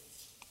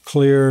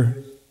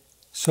clear,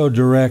 so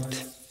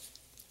direct,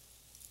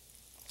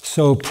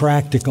 so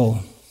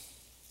practical.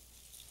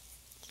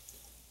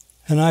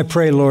 And I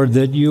pray, Lord,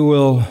 that you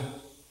will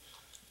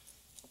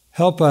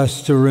help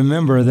us to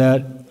remember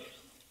that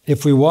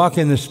if we walk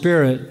in the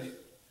Spirit,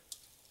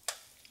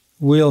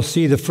 we'll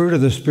see the fruit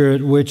of the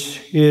Spirit,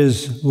 which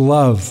is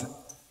love.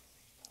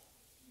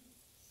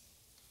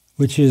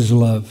 Which is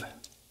love.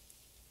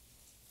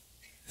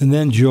 And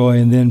then joy,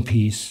 and then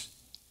peace,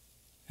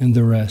 and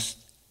the rest.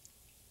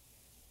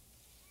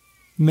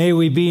 May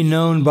we be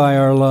known by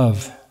our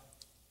love.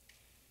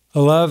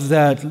 A love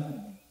that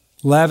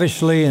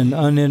lavishly and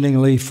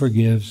unendingly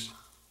forgives.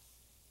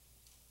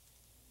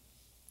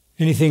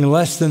 Anything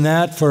less than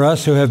that for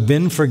us who have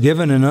been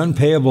forgiven an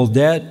unpayable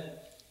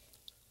debt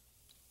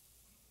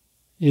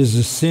is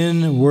a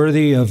sin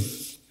worthy of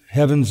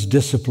heaven's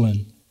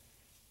discipline.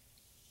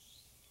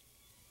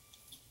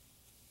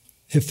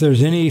 If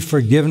there's any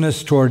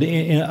unforgiveness toward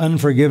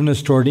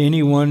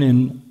anyone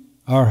in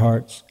our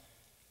hearts,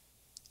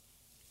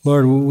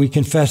 Lord, we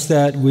confess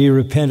that, we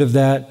repent of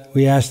that,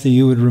 we ask that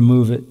you would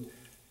remove it.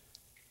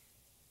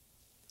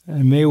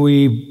 And may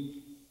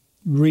we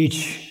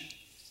reach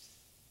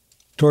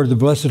toward the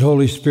blessed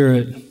Holy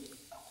Spirit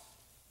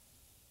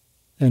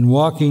and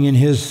walking in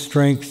his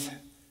strength,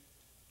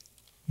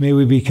 may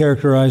we be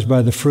characterized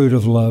by the fruit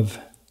of love.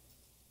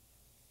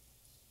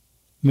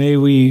 May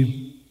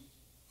we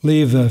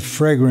leave a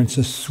fragrance,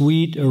 a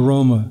sweet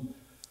aroma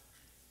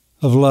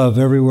of love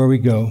everywhere we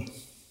go.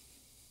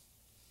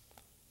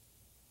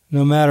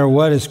 No matter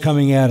what is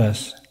coming at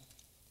us.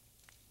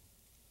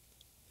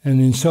 And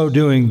in so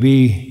doing,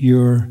 be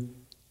your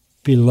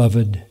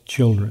beloved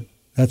children.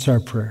 That's our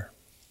prayer.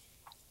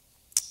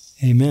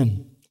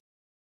 Amen.